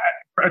 Yeah.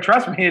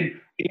 Trust me.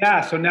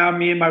 Yeah. So now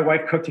me and my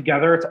wife cook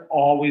together. It's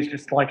always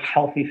just like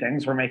healthy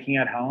things we're making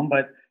at home.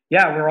 But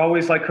yeah, we're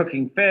always like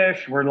cooking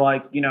fish. We're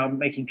like,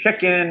 making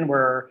chicken.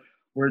 We're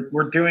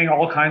doing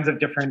all kinds of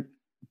different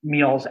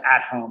meals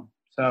at home.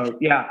 So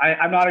yeah,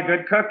 I'm not a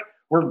good cook.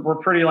 We're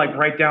pretty like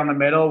right down the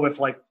middle with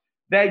like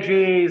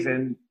veggies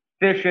and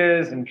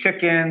fishes and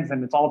chickens,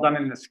 and it's all done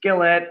in the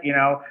skillet,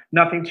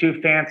 nothing too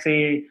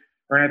fancy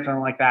or anything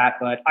like that.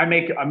 But I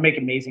make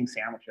amazing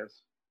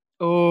sandwiches.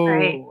 Oh,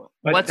 right.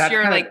 What's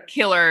your like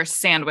killer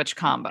sandwich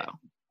combo?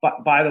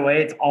 But by the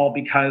way, it's all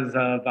because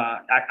of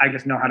I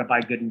just know how to buy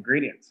good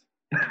ingredients.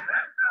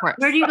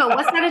 Where do you go?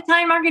 What's that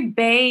Italian market?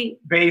 Bay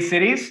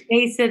Cities.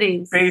 Bay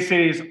Cities. Bay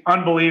Cities,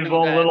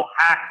 unbelievable. Okay. Little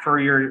hack for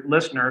your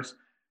listeners: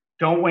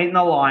 don't wait in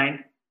the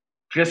line.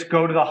 Just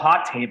go to the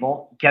hot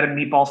table, get a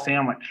meatball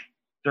sandwich.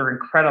 They're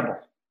incredible.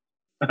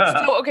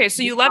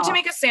 So you love to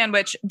make a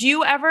sandwich. Do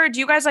you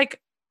guys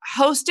like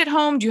host at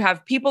home? Do you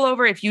have people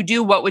over? If you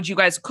do, what would you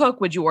guys cook?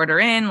 Would you order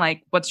in?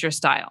 Like, what's your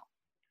style?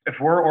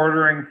 If we're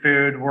ordering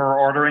food,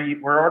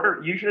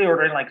 we're usually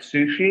ordering like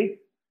sushi.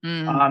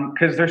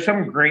 Because there's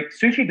some great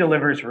sushi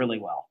delivers really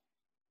well.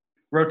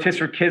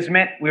 Rotisserie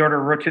Kismet, we order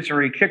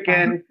rotisserie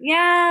chicken.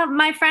 Yeah,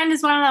 my friend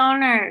is one of the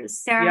owners,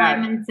 Sarah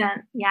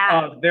Hymanson.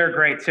 Yeah. Oh, they're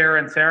great. Sarah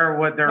and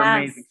Sarah, they're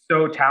amazing.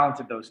 So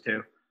talented, those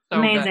two. So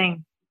amazing.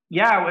 Good.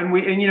 Yeah, and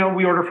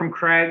we order from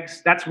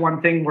Craig's. That's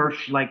one thing where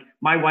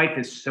my wife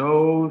is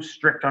so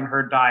strict on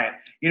her diet.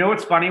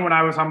 What's funny, when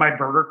I was on my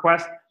burger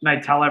quest, and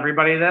I tell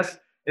everybody this,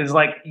 is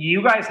like,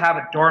 you guys have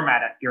a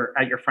doormat at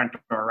your front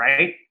door,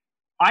 right?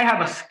 I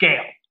have a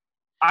scale.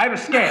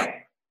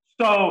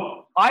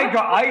 So I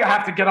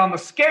have to get on the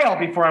scale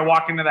before I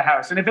walk into the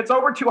house. And if it's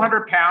over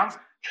 200 pounds,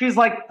 she's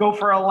like, go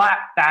for a lap,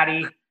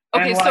 fatty.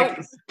 Okay, so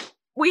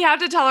we have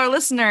to tell our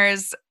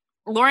listeners,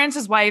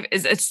 Lawrence's wife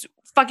is a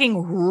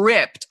fucking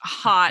ripped,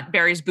 hot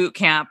Barry's Boot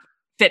Camp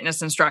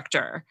fitness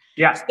instructor.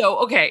 Yeah.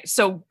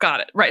 So got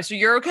it. Right. So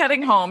you're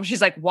heading home.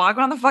 She's like, walk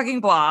on the fucking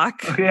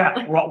block.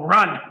 Yeah,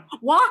 run.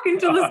 Walk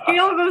until the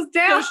scale goes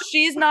down. So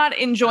she's not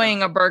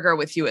enjoying a burger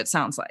with you, it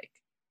sounds like.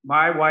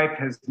 My wife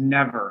has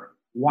never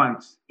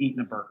once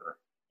eaten a burger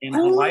in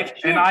her life.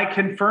 Shit. And I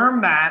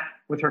confirmed that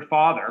with her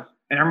father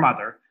and her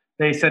mother.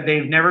 They said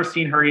they've never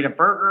seen her eat a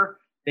burger.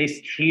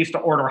 She used to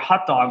order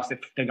hot dogs if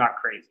they got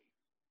crazy.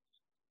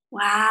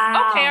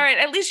 Wow. Okay, all right.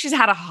 At least she's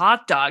had a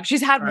hot dog.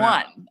 She's had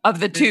one of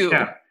the 2.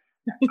 Yeah.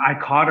 I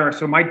caught her.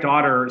 So my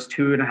daughter is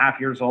 2.5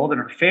 years old,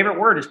 and her favorite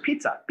word is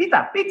pizza.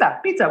 Pizza, pizza,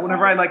 pizza.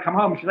 Whenever I come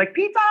home, she's like,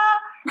 pizza.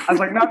 I was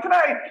like, not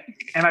tonight.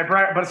 And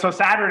but so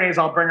Saturdays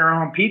I'll bring her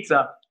home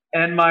pizza.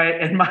 And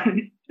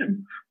I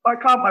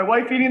caught my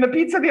wife eating the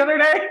pizza the other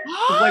day.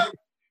 I was like,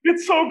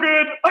 it's so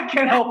good. I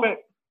can't help it.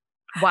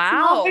 Wow.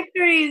 Small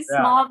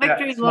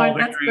victories, Lauren.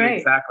 That's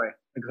great.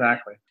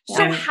 Exactly.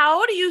 So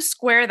how do you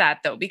square that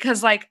though?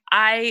 Because like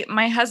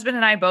my husband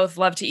and I both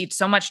love to eat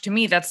so much. To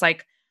me, that's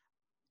like,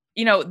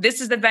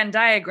 this is the Venn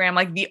diagram.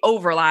 Like the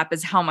overlap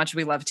is how much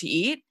we love to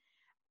eat.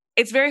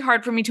 It's very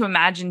hard for me to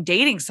imagine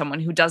dating someone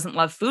who doesn't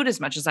love food as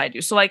much as I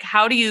do. So like,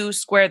 how do you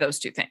square those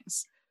two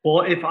things?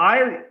 Well, if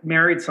I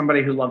married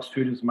somebody who loves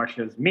food as much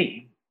as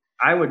me,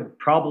 I would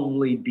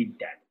probably be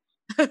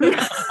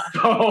dead.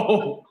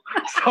 so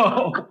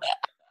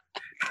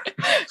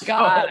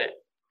Got it.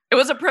 It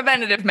was a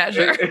preventative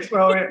measure.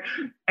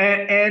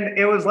 And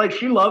it was like,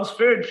 she loves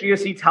food. She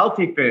just eats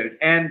healthy food.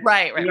 And,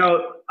 right.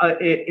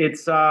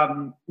 It's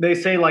they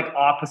say like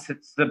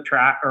opposites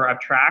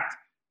attract.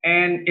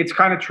 And it's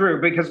kind of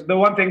true because the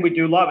one thing we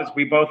do love is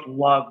we both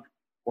love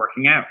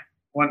working out.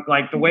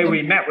 The way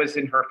we met was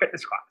in her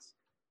fitness class.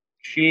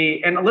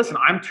 And listen,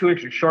 I'm 2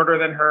 inches shorter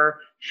than her.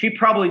 She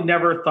probably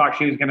never thought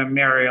she was going to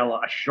marry a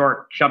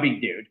short,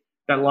 chubby dude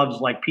that loves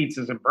like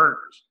pizzas and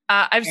burgers.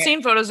 I've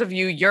seen photos of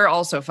you. You're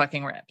also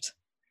fucking ripped.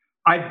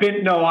 I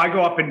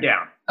go up and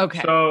down.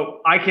 Okay.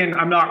 So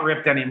I'm not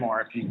ripped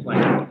anymore. If you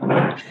like,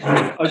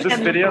 is this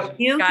video?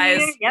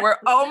 Guys,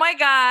 oh my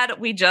God,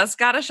 we just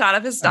got a shot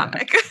of his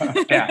stomach.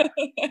 Yeah.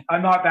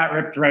 I'm not that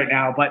ripped right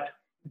now, but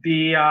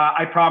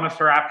I promised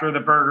her after the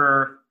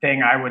burger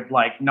thing, I would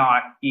like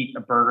not eat a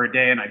burger a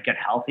day and I'd get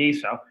healthy.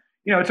 So,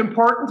 it's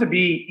important to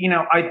be,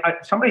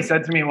 somebody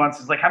said to me once,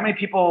 is like, how many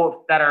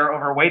people that are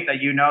overweight that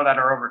that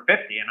are over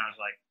 50? And I was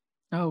like,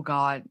 oh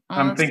God.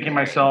 I'm thinking scary.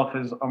 Myself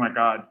is, oh my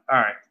God. All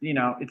right.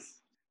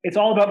 It's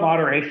all about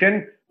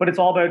moderation, but it's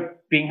all about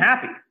being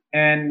happy.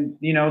 And,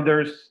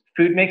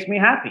 food makes me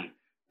happy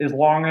as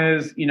long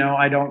as,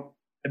 I don't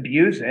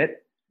abuse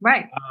it.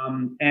 Right.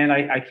 And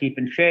I keep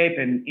in shape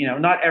and,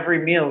 not every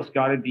meal's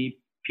got to be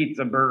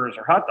pizza, burgers,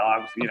 or hot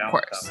dogs, Of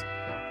course. So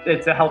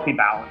it's a healthy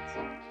balance.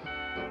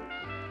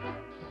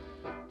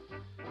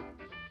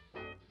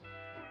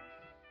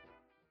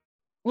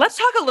 Let's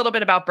talk a little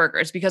bit about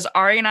burgers because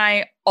Ari and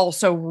I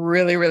also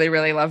really, really,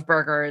 really love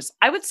burgers.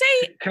 I would say.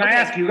 Can I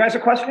ask you guys a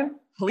question?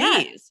 Please.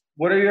 Yeah.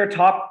 What are your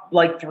top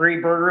 3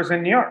 burgers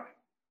in New York?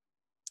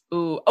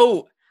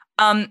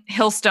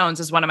 Hillstones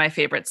is one of my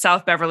favorites.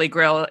 South Beverly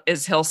Grill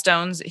is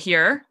Hillstones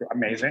here.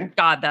 Amazing.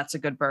 God, that's a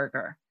good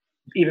burger.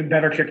 Even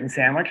better chicken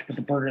sandwich, but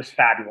the burger is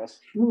fabulous.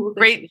 Ooh,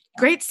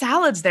 great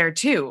salads there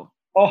too.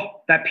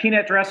 Oh, that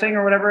peanut dressing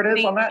or whatever it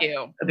is on that. Thank you.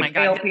 Oh my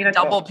God,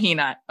 double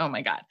peanut. Oh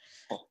my God.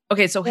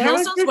 Okay, so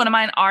Hillstone's one of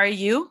mine. Are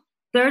you?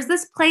 There's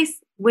this place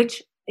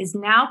which is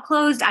now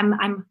closed.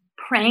 I'm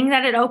praying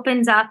that it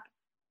opens up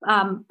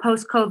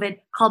post-COVID,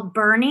 called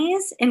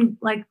Bernie's in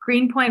like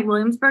Greenpoint,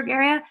 Williamsburg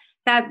area,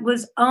 that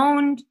was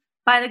owned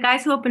by the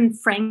guys who opened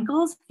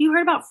Frankel's. Have you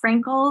heard about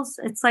Frankel's?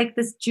 It's like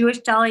this Jewish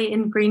deli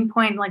in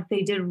Greenpoint. Like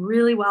they did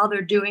really well.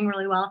 They're doing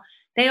really well.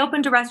 They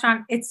opened a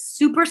restaurant. It's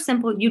super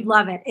simple. You'd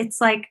love it. It's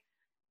like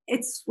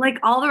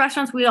all the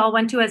restaurants we all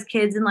went to as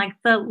kids in like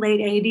the late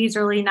 80s,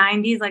 early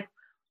 90s, like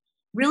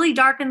really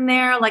dark in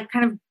there, like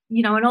kind of,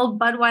 an old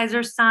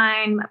Budweiser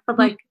sign, but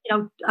like,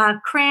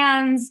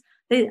 crayons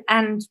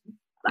and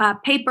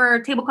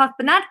paper tablecloth,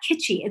 but not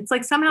kitschy. It's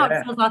like somehow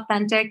it feels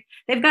authentic.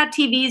 They've got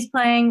TVs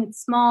playing,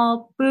 it's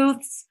small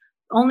booths,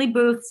 only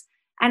booths.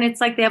 And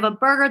it's like they have a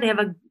burger, they have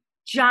a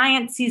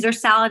giant Caesar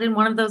salad in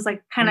one of those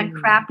like kind of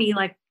crappy,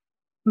 like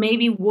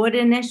maybe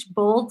woodenish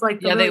bowls. Like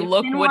they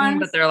look wooden, ones.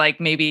 But they're like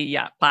maybe,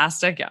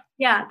 plastic. Yeah.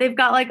 Yeah. They've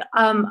got like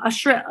a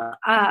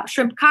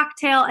shrimp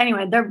cocktail.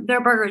 Anyway,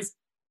 their burger's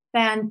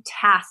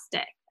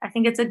fantastic. I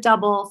think it's a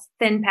double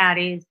thin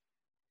patty.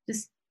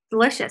 Just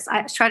delicious.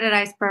 Shredded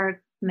iceberg.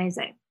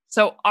 Amazing.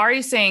 So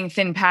Ari's saying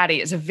thin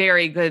patty is a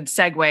very good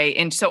segue.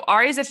 And so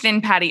Ari's a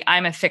thin patty.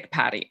 I'm a thick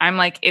patty. I'm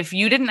like, if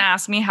you didn't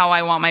ask me how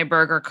I want my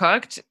burger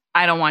cooked,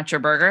 I don't want your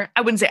burger.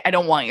 I wouldn't say I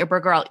don't want your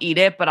burger. I'll eat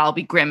it, but I'll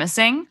be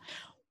grimacing.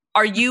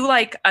 Are you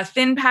like a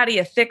thin patty,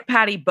 a thick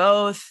patty,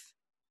 both?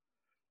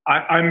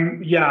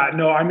 I'm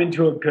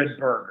into a good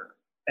burger.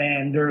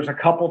 And there's a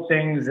couple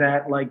things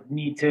that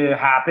need to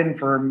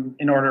happen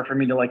in order for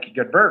me to like a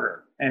good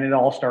burger. And it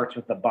all starts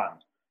with the bun.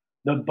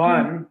 The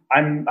bun,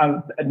 I'm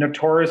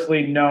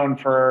notoriously known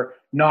for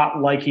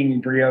not liking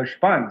brioche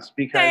buns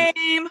because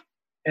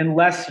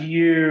unless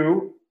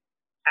you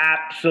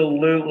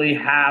absolutely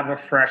have a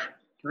fresh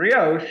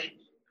brioche,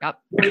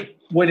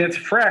 when it's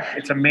fresh,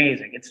 it's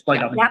amazing. It's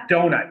like a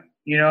donut,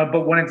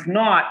 but when it's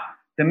not,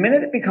 the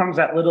minute it becomes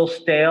that little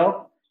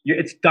stale,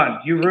 it's done.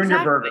 You ruin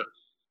your burger.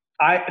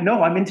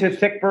 I'm into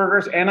thick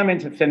burgers and I'm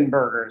into thin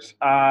burgers.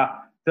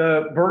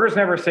 The Burgers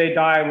Never Say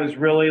Die was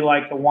really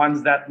like the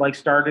ones that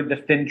started the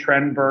thin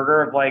trend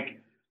burger of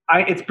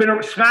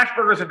smash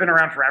burgers have been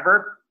around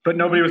forever, but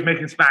nobody was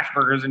making smash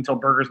burgers until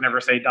Burgers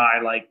Never Say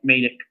Die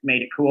made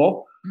it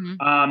cool.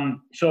 Mm-hmm.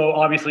 So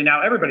obviously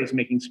now everybody's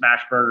making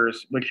smash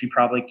burgers, which you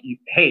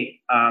hate.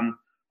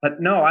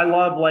 But no, I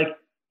love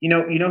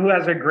who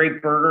has a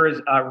great burger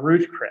is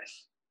Ruth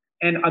Chris.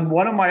 And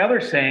one of my other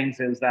sayings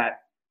is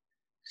that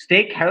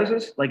steak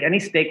houses, like any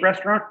steak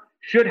restaurant,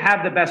 should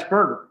have the best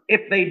burger.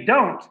 If they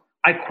don't,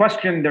 I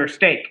question their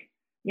steak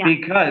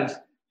because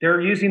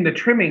they're using the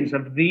trimmings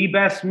of the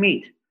best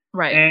meat.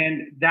 Right.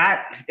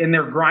 And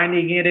they're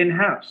grinding it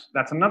in-house.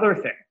 That's another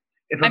thing.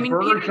 If a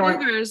burger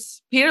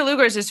Peter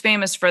Luger's is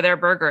famous for their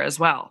burger as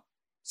well.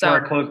 So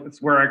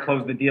it's where I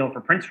closed the deal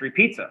for Prince Street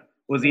Pizza,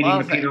 was eating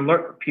the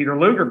Peter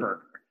Luger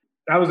burger.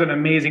 That was an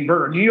amazing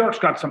burger. New York's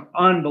got some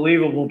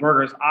unbelievable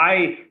burgers.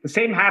 The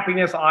same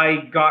happiness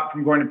I got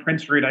from going to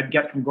Prince Street, I'd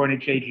get from going to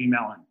J.G.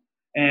 Mellon.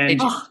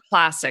 And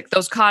classic.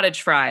 Those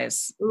cottage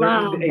fries.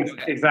 Wow.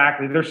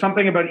 Exactly. There's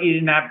something about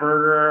eating that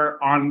burger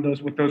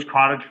with those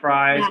cottage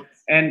fries. Yes.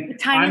 And a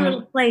tiny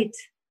little plate.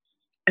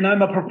 And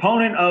I'm a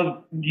proponent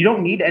of, you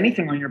don't need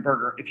anything on your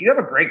burger. If you have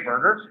a great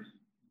burger,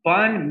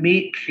 bun,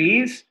 meat,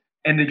 cheese,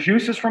 and the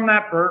juices from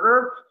that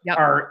burger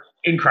are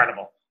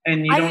incredible.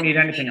 And you don't need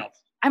anything else.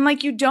 I'm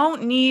like, you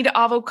don't need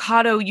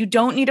avocado. You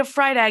don't need a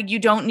fried egg. You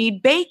don't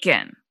need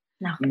bacon.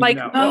 No. Maybe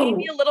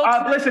a little.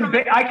 Listen,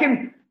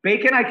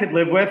 bacon I could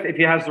live with if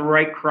it has the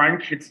right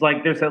crunch. It's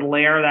like there's a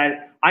layer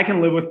that I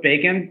can live with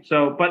bacon.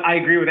 So, but I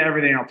agree with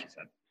everything else you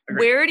said.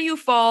 Where do you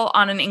fall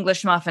on an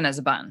English muffin as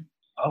a bun?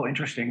 Oh,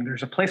 interesting.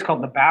 There's a place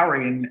called the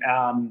Bowery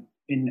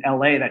in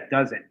LA that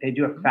does it. They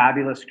do a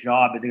fabulous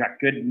job. They got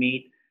good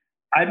meat.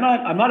 I'm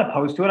not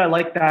opposed to it. I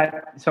like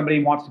that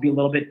somebody wants to be a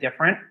little bit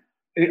different.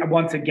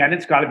 Once again,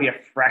 it's got to be a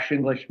fresh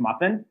English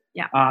muffin.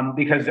 Yeah.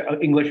 Because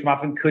English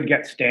muffin could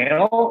get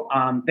stale.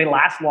 They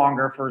last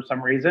longer for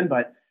some reason,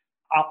 but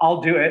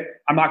I'll do it.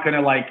 I'm not going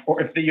to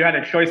or if you had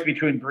a choice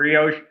between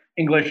brioche,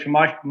 English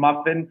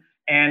muffin,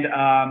 and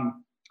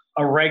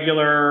a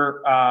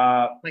regular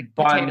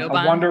bun, a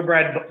Wonder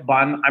Bread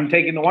bun, I'm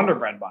taking the Wonder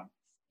Bread bun.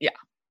 Yeah.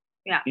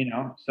 Yeah.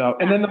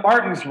 And then the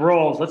Martin's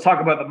rolls. Let's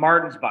talk about the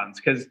Martin's buns,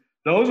 because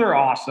those are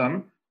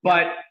awesome,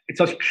 but it's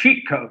a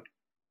cheat code.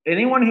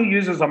 Anyone who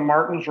uses a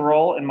Martin's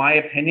roll, in my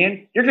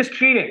opinion, you're just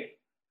cheating.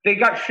 They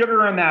got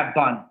sugar in that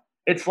bun.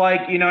 It's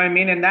like, you know what I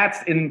mean? And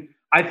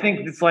I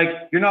think it's like,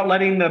 you're not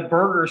letting the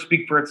burger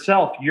speak for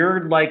itself.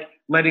 You're like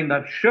letting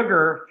the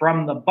sugar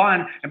from the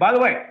bun. And by the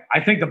way,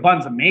 I think the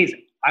bun's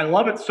amazing. I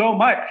love it so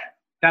much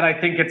that I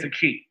think it's a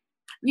cheat.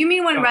 You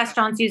mean when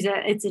restaurants use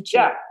it, it's a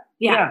cheat?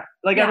 Yeah.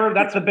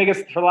 That's the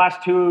biggest for the last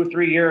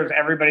 2-3 years.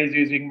 Everybody's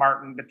using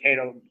Martin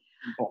potato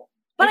bowl.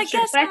 But I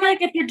feel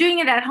like if you're doing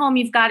it at home,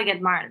 you've got to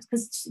get Martin's,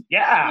 because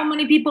so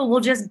many people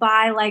will just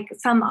buy like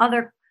some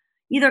other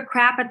either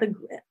crap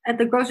at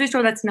the grocery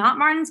store that's not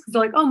Martin's, because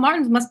they're like, oh,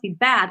 Martin's must be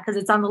bad because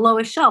it's on the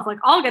lowest shelf. Like,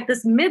 I'll get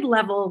this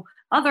mid-level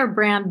other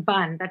brand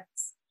bun that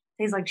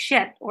tastes like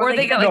shit. Or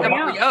they get like a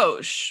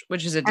brioche,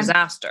 which is a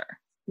disaster.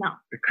 No.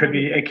 It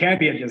can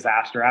be a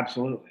disaster,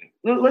 absolutely.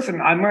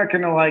 Listen, I'm not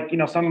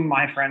gonna some of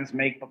my friends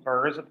make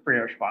burgers with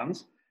brioche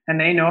buns, and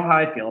they know how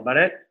I feel about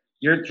it.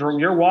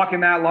 You're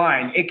walking that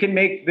line. It can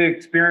make the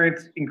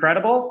experience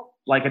incredible,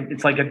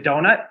 it's like a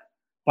donut,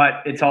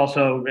 but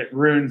it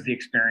ruins the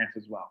experience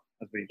as well,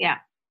 as we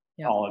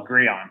all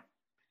agree on.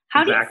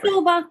 How do you feel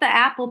about the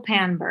Apple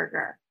Pan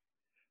burger?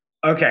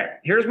 Okay,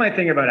 here's my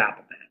thing about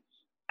Apple Pan.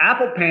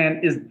 Apple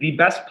Pan is the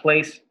best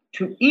place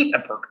to eat a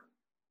burger.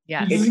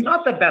 Yes. It's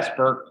not the best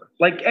burger.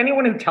 Like,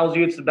 anyone who tells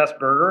you it's the best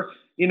burger,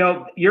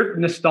 your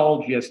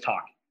nostalgia is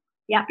talking.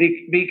 Yeah.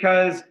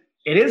 Because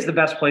it is the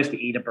best place to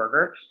eat a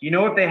burger. You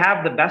know what they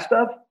have the best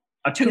of?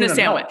 A tuna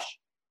sandwich. Melt.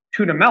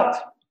 Tuna melt.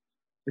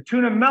 The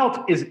tuna melt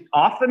is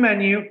off the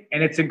menu,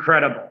 and it's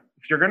incredible.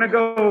 If you're going to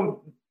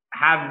go to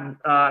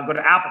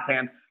Apple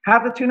Pan,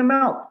 have the tuna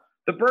melt.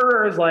 The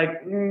burger is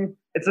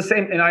it's the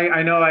same. And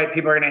I know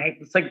people are going to hate.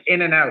 It's like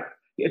In-N-Out.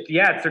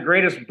 It's the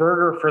greatest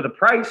burger for the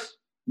price,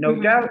 no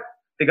doubt.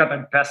 They got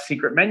the best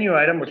secret menu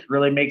item, which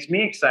really makes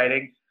me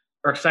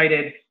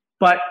excited.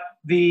 But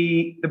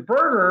the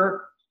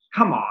burger,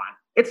 come on.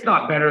 It's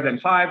not better than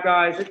Five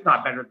Guys. It's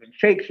not better than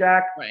Shake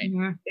Shack. Right.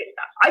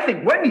 I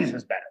think Wendy's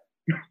is better.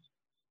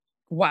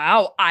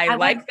 Wow. I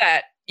like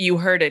that you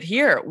heard it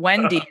here.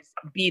 Wendy's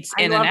beats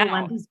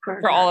In-N-Out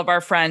for all of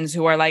our friends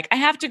who are like, I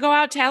have to go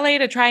out to LA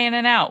to try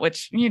In-N-Out,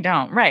 which you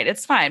don't. Right.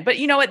 It's fine. But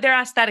you know what? Their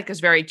aesthetic is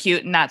very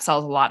cute, and that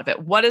sells a lot of it.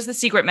 What is the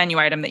secret menu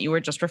item that you were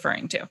just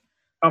referring to?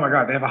 Oh my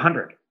God. They have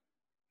 100.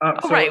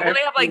 Right. Well,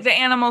 they have like the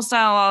animal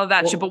style, all of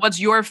that shit. But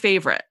what's your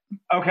favorite?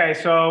 Okay.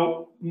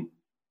 So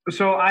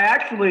I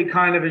actually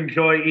kind of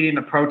enjoy eating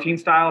the protein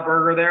style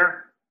burger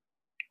there,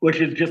 which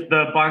is just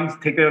the buns,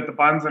 take out the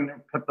buns and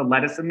put the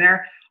lettuce in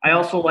there. I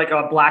also like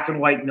a black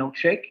and white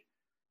milkshake.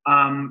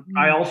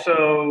 I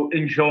also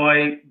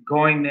enjoy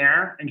going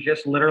there and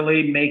just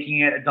literally making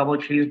it a double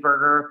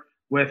cheeseburger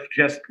with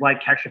just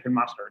like ketchup and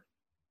mustard.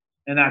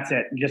 And that's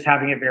it. And just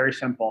having it very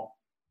simple.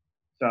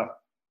 So.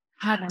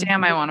 God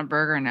damn, I want a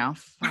burger now.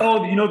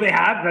 Oh, they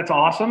have? That's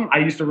awesome. I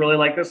used to really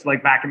like this,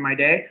 like back in my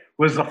day,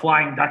 was the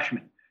Flying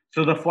Dutchman.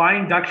 So the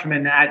Flying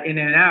Dutchman at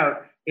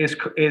In-N-Out is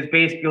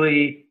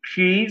basically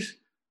cheese,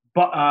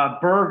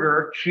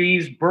 burger,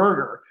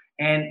 cheeseburger.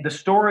 And the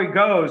story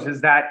goes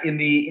is that in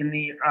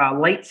the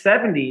late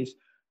 70s,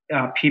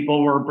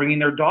 people were bringing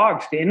their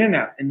dogs to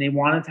In-N-Out, and they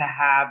wanted to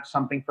have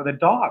something for the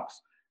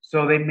dogs.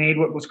 So they made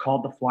what was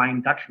called the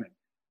Flying Dutchman.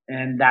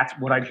 And that's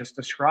what I just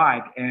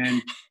described.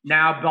 And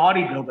now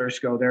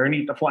bodybuilders go there and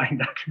eat the Flying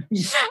Dutchman.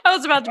 I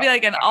was about to be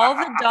like, and all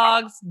the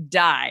dogs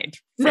died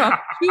from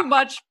too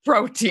much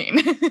protein.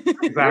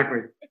 Exactly.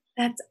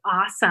 That's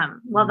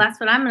awesome. Well, that's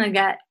what I'm going to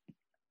get.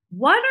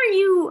 What are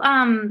you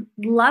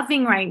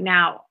loving right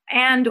now?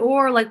 And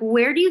or like,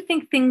 where do you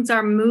think things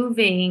are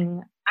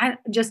moving?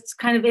 Just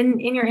kind of in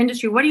your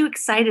industry, what are you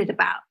excited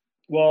about?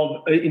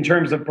 Well, in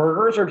terms of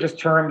burgers or just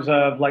terms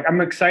of like, I'm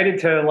excited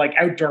to like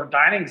outdoor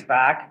dining's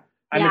back.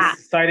 I'm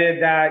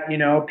excited that,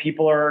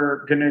 people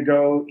are going to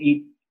go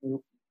eat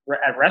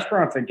at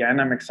restaurants again.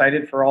 I'm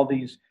excited for all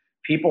these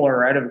people who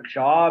are out of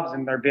jobs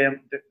and they're going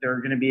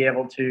to be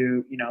able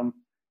to,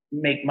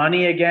 make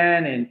money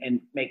again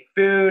and make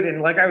food.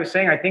 And like I was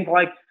saying, I think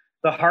like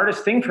the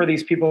hardest thing for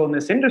these people in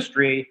this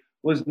industry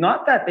was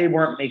not that they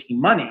weren't making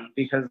money,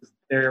 because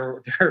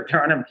their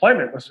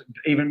unemployment was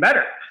even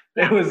better.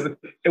 Yeah.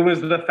 It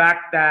was the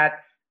fact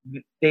that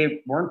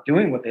they weren't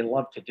doing what they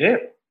love to do.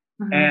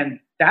 Mm-hmm. And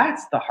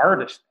that's the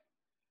hardest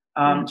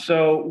thing.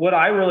 So what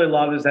I really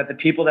love is that the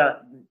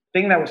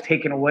thing that was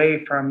taken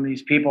away from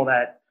these people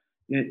that,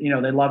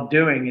 they love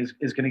doing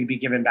is going to be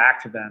given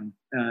back to them.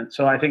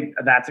 So I think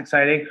that's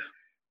exciting.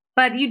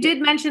 But you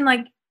did mention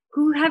like,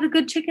 who had a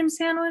good chicken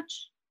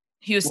sandwich?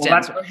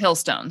 Houston's or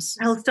Hillstones.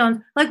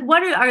 Hillstones. Like,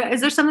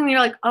 is there something that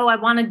you're like, oh, I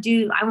want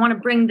to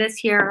bring this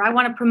here. Or I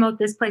want to promote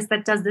this place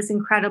that does this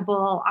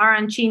incredible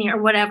arancini or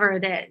whatever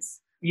it is.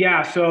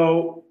 Yeah.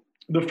 So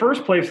the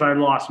first place I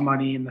lost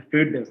money in the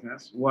food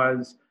business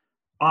was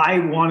I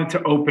wanted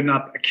to open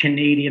up a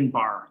Canadian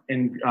bar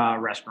and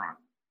restaurant.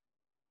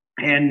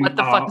 And what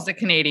the fuck is a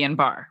Canadian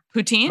bar?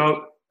 Poutine?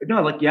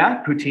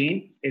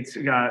 Poutine. It's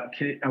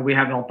we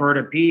have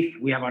Alberta beef,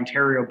 we have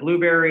Ontario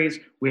blueberries,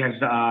 we have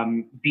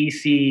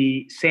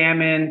BC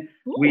salmon,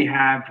 Ooh. We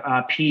have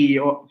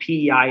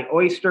PEI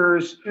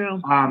oysters.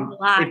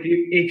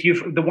 If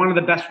you one of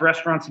the best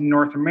restaurants in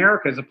North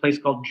America is a place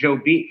called Joe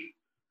Beef.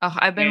 Oh,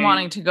 I've been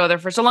wanting to go there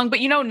for so long, but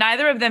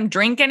neither of them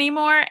drink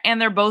anymore,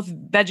 and they're both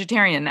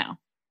vegetarian now.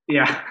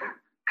 Yeah,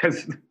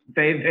 because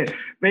they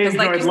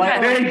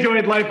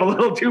enjoyed life a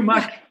little too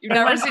much. You've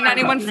never seen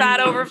anyone fat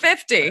over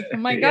 50. Oh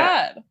my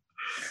God.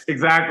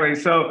 Exactly.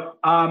 So,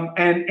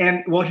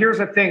 and here's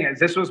the thing is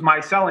this was my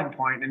selling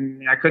point,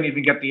 and I couldn't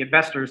even get the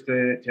investors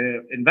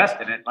to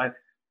invest in it. Like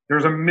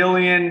there's 1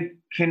 million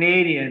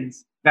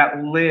Canadians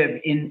that live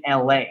in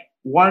LA,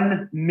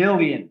 1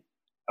 million.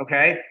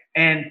 Okay.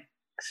 And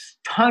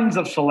tons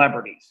of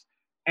celebrities,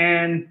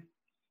 and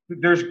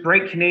there's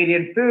great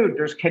Canadian food.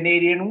 There's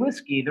Canadian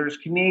whiskey. There's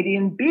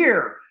Canadian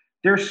beer.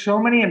 There's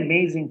so many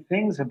amazing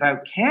things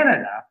about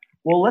Canada.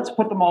 Well, let's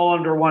put them all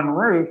under one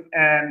roof.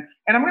 And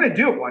I'm going to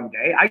do it one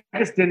day. I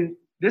just didn't,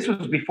 this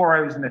was before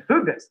I was in the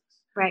food business.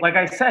 Right. Like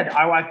I said,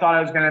 I thought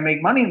I was going to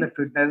make money in the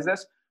food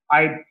business.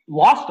 I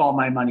lost all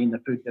my money in the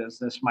food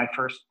business, my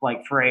first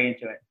foray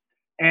into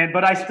it.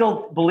 But I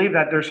still believe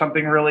that there's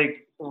something really,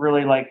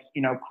 really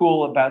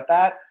cool about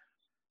that.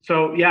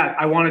 So yeah,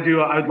 I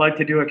would like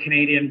to do a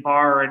Canadian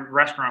bar and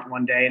restaurant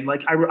one day. And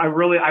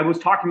I was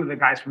talking to the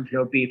guys from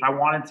Joe Beef.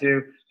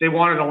 They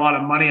wanted a lot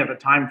of money at the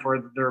time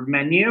for their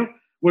menu,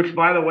 which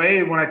by the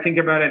way, when I think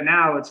about it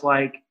now, it's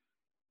like,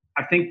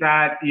 I think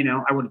that,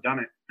 I would have done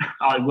it.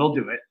 I will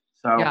do it.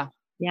 So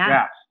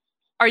yeah.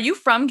 Are you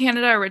from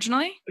Canada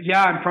originally?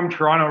 Yeah, I'm from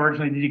Toronto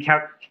originally. Did you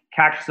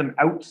catch some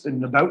outs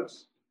and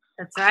abouts?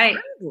 That's right.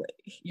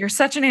 You're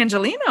such an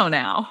Angelino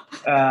now.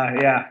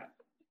 Yeah.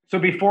 So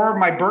before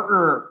my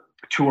burger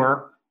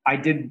tour, I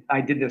did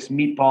this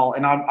meatball,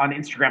 and on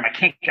Instagram, I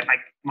can't get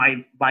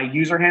my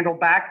user handle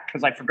back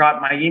because I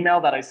forgot my email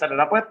that I set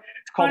it up with.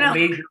 It's called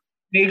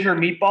Major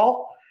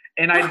Meatball,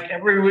 and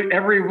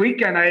every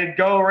weekend I'd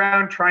go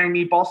around trying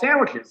meatball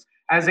sandwiches.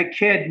 As a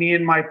kid, me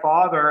and my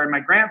father and my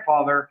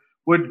grandfather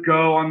would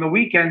go on the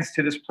weekends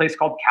to this place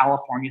called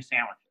California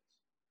Sandwiches.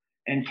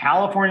 And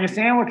California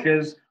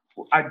Sandwiches,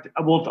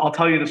 I'll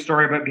tell you the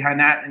story about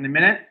behind that in a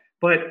minute.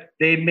 But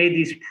they made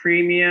these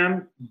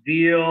premium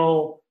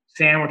veal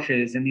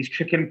sandwiches and these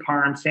chicken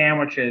parm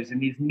sandwiches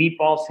and these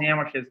meatball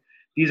sandwiches.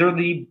 These are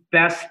the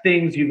best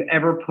things you've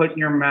ever put in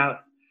your mouth.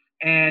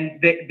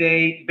 And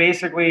they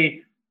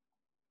basically,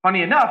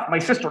 funny enough, my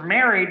sister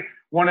married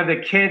one of the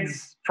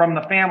kids from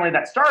the family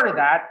that started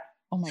that.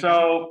 Oh my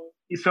God.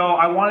 So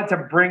I wanted to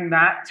bring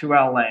that to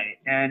LA.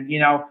 And,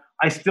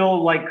 I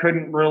still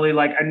couldn't really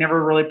I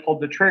never really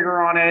pulled the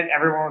trigger on it.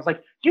 Everyone was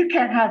like, you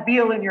can't have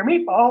veal in your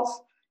meatballs.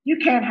 You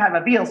can't have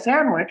a veal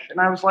sandwich. And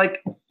I was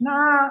like,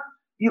 nah.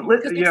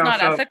 Because it's not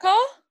ethical?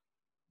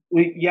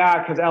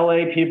 Because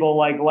LA people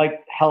like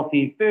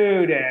healthy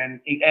food and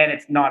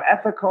it's not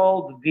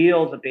ethical. The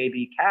veal is a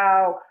baby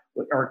cow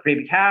or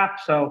baby calf.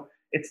 So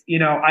it's,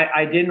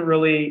 I didn't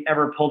really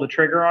ever pull the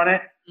trigger on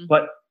it,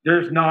 but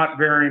there's not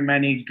very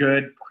many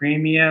good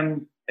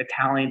premium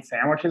Italian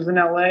sandwiches in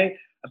LA.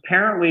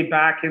 Apparently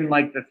back in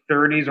the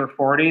 30s or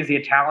 40s, the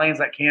Italians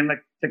that came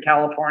to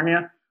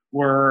California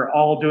were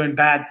all doing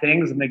bad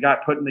things and they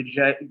got put in the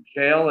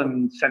jail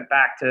and sent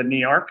back to New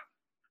York.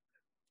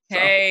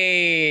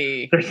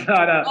 Hey. There's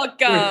not a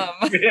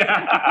welcome.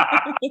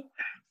 Yeah.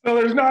 So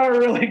there's not a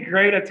really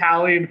great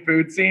Italian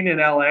food scene in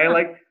LA.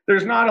 Like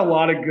there's not a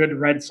lot of good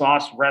red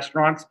sauce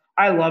restaurants.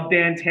 I love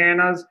Dan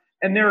Tana's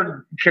and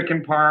their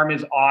chicken parm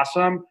is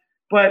awesome.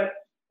 But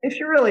if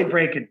you really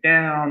break it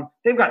down,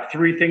 they've got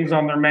 3 things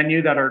on their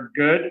menu that are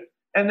good.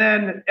 And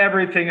then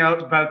everything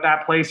else about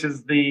that place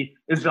is the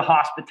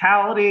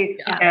hospitality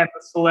and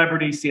the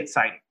celebrity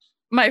sightings.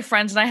 My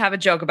friends and I have a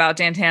joke about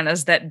Dan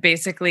Tana's that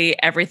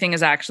basically everything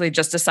is actually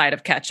just a side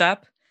of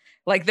ketchup.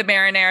 Like the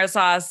marinara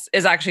sauce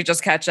is actually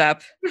just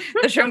ketchup.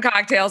 The shrimp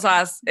cocktail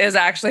sauce is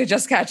actually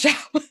just ketchup.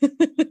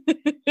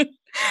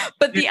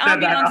 But the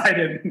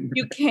ambiance,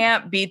 you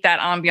can't beat that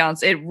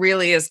ambiance. It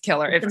really is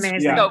killer. It's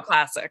so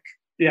classic.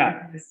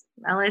 Yeah.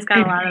 LA's got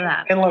a lot of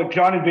that. And look,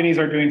 John and Vinny's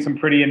are doing some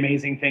pretty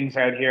amazing things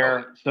out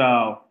here.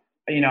 So,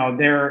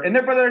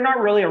 they're not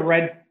really a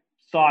red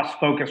sauce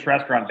focused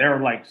restaurant. They're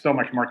like so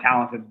much more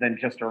talented than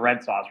just a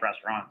red sauce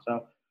restaurant.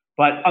 So,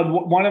 but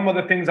one of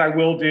the things I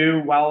will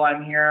do while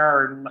I'm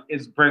here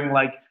is bring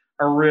like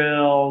a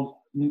real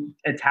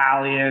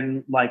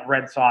Italian, like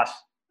red sauce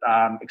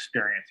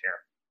experience here.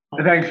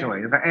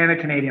 Eventually, and a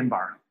Canadian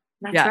bar.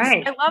 That's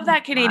right. I love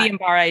that Canadian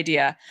bar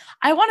idea.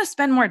 I want to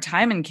spend more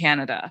time in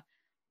Canada.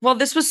 Well,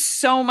 this was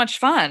so much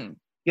fun.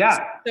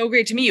 Yeah. So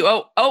great to meet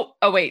you. Oh,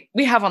 wait.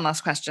 We have one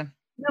last question.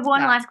 We have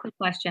one last quick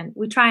question.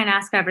 We try and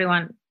ask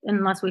everyone,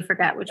 unless we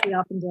forget, which we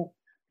often do.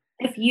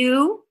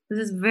 This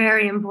is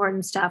very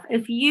important stuff.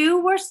 If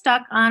you were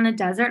stuck on a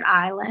desert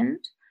island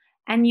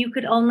and you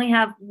could only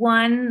have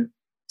one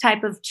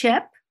type of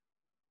chip,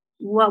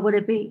 what would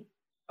it be?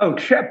 Oh,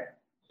 chip.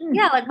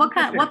 Yeah, like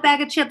what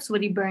bag of chips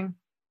would you bring?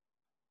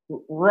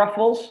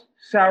 Ruffles,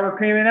 sour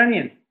cream and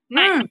onion.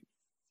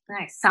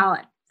 Nice.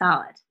 Solid.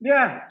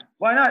 Yeah.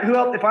 Why not? Who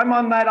else? If I'm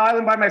on that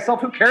island by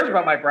myself, who cares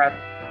about my breath?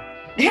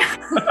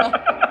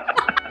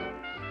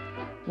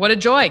 What a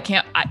joy.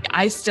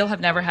 I still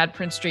have never had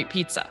Prince Street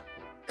Pizza.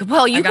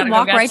 Well, you could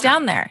walk right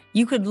down there.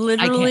 You could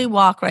literally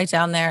walk right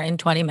down there in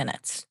 20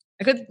 minutes.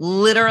 I could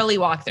literally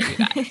walk there, you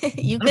guys.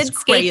 You could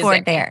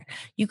skateboard there.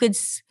 You could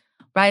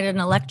ride an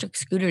electric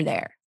scooter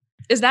there.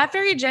 Is that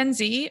very Gen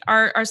Z?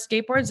 Are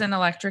skateboards and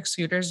electric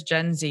scooters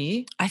Gen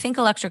Z? I think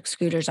electric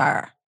scooters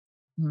are.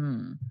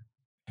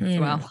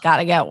 Well,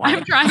 gotta get one.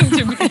 I'm trying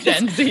to be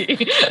Gen Z.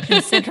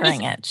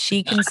 Considering it.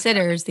 She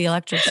considers the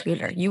electric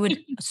scooter. You would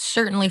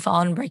certainly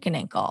fall and break an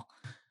ankle.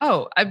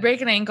 Oh, I'd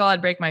break an ankle. I'd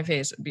break my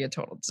face. It'd be a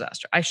total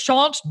disaster. I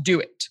shan't do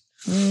it.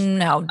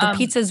 No, the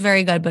pizza is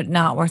very good, but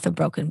not worth a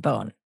broken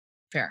bone.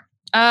 Fair.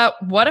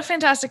 What a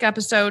fantastic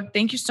episode.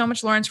 Thank you so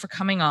much, Lawrence, for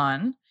coming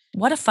on.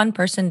 What a fun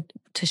person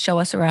to show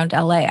us around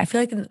LA. I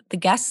feel like the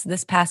guests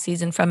this past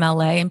season from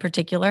LA in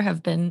particular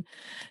have been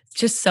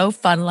just so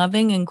fun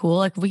loving and cool.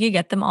 Like if we could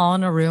get them all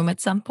in a room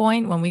at some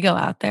point when we go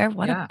out there,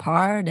 what a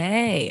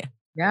party.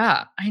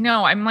 Yeah, I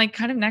know. I'm like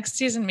kind of next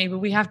season, maybe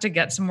we have to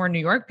get some more New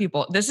York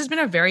people. This has been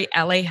a very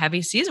LA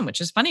heavy season, which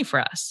is funny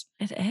for us.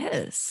 It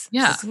is.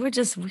 Yeah. We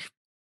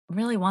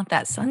really want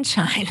that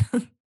sunshine.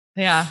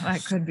 Yeah,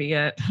 that could be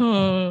it.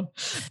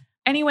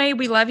 Anyway,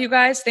 we love you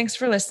guys. Thanks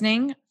for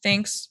listening.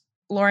 Thanks,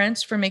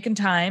 Lawrence, for making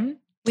time.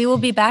 We will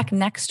be back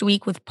next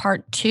week with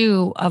part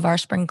 2 of our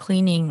spring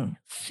cleaning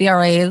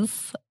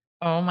series.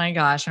 Oh my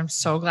gosh, I'm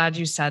so glad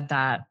you said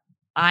that.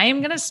 I am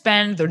going to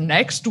spend the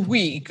next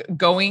week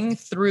going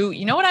through,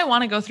 you know what I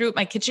want to go through?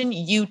 My kitchen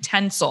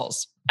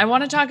utensils. I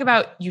want to talk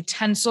about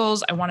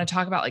utensils. I want to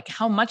talk about like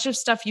how much of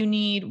stuff you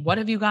need. What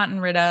have you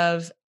gotten rid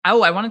of?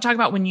 Oh, I want to talk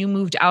about when you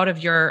moved out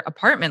of your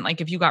apartment,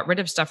 like if you got rid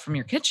of stuff from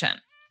your kitchen.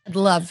 I'd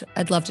love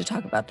to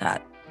talk about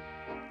that.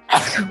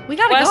 We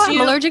got to go.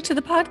 I'm allergic to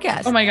the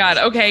podcast. Oh my God.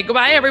 Okay.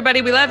 Goodbye,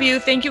 everybody. We love you.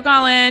 Thank you,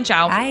 Colin.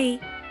 Ciao. Bye.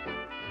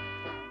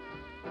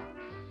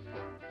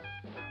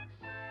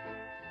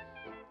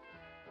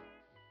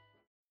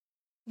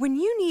 When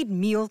you need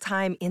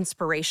mealtime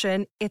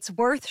inspiration, it's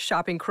worth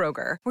shopping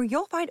Kroger, where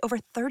you'll find over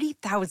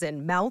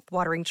 30,000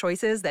 mouth-watering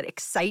choices that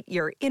excite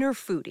your inner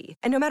foodie.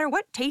 And no matter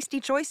what tasty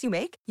choice you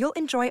make, you'll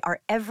enjoy our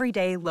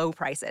everyday low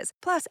prices,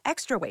 plus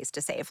extra ways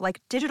to save,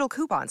 like digital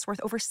coupons worth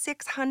over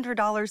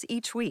 $600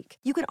 each week.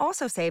 You can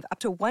also save up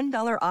to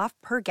 $1 off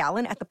per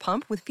gallon at the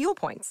pump with fuel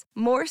points.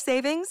 More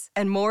savings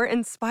and more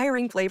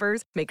inspiring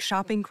flavors make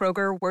shopping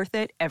Kroger worth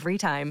it every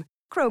time.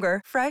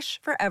 Kroger, fresh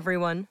for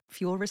everyone.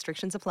 Fuel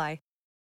restrictions apply.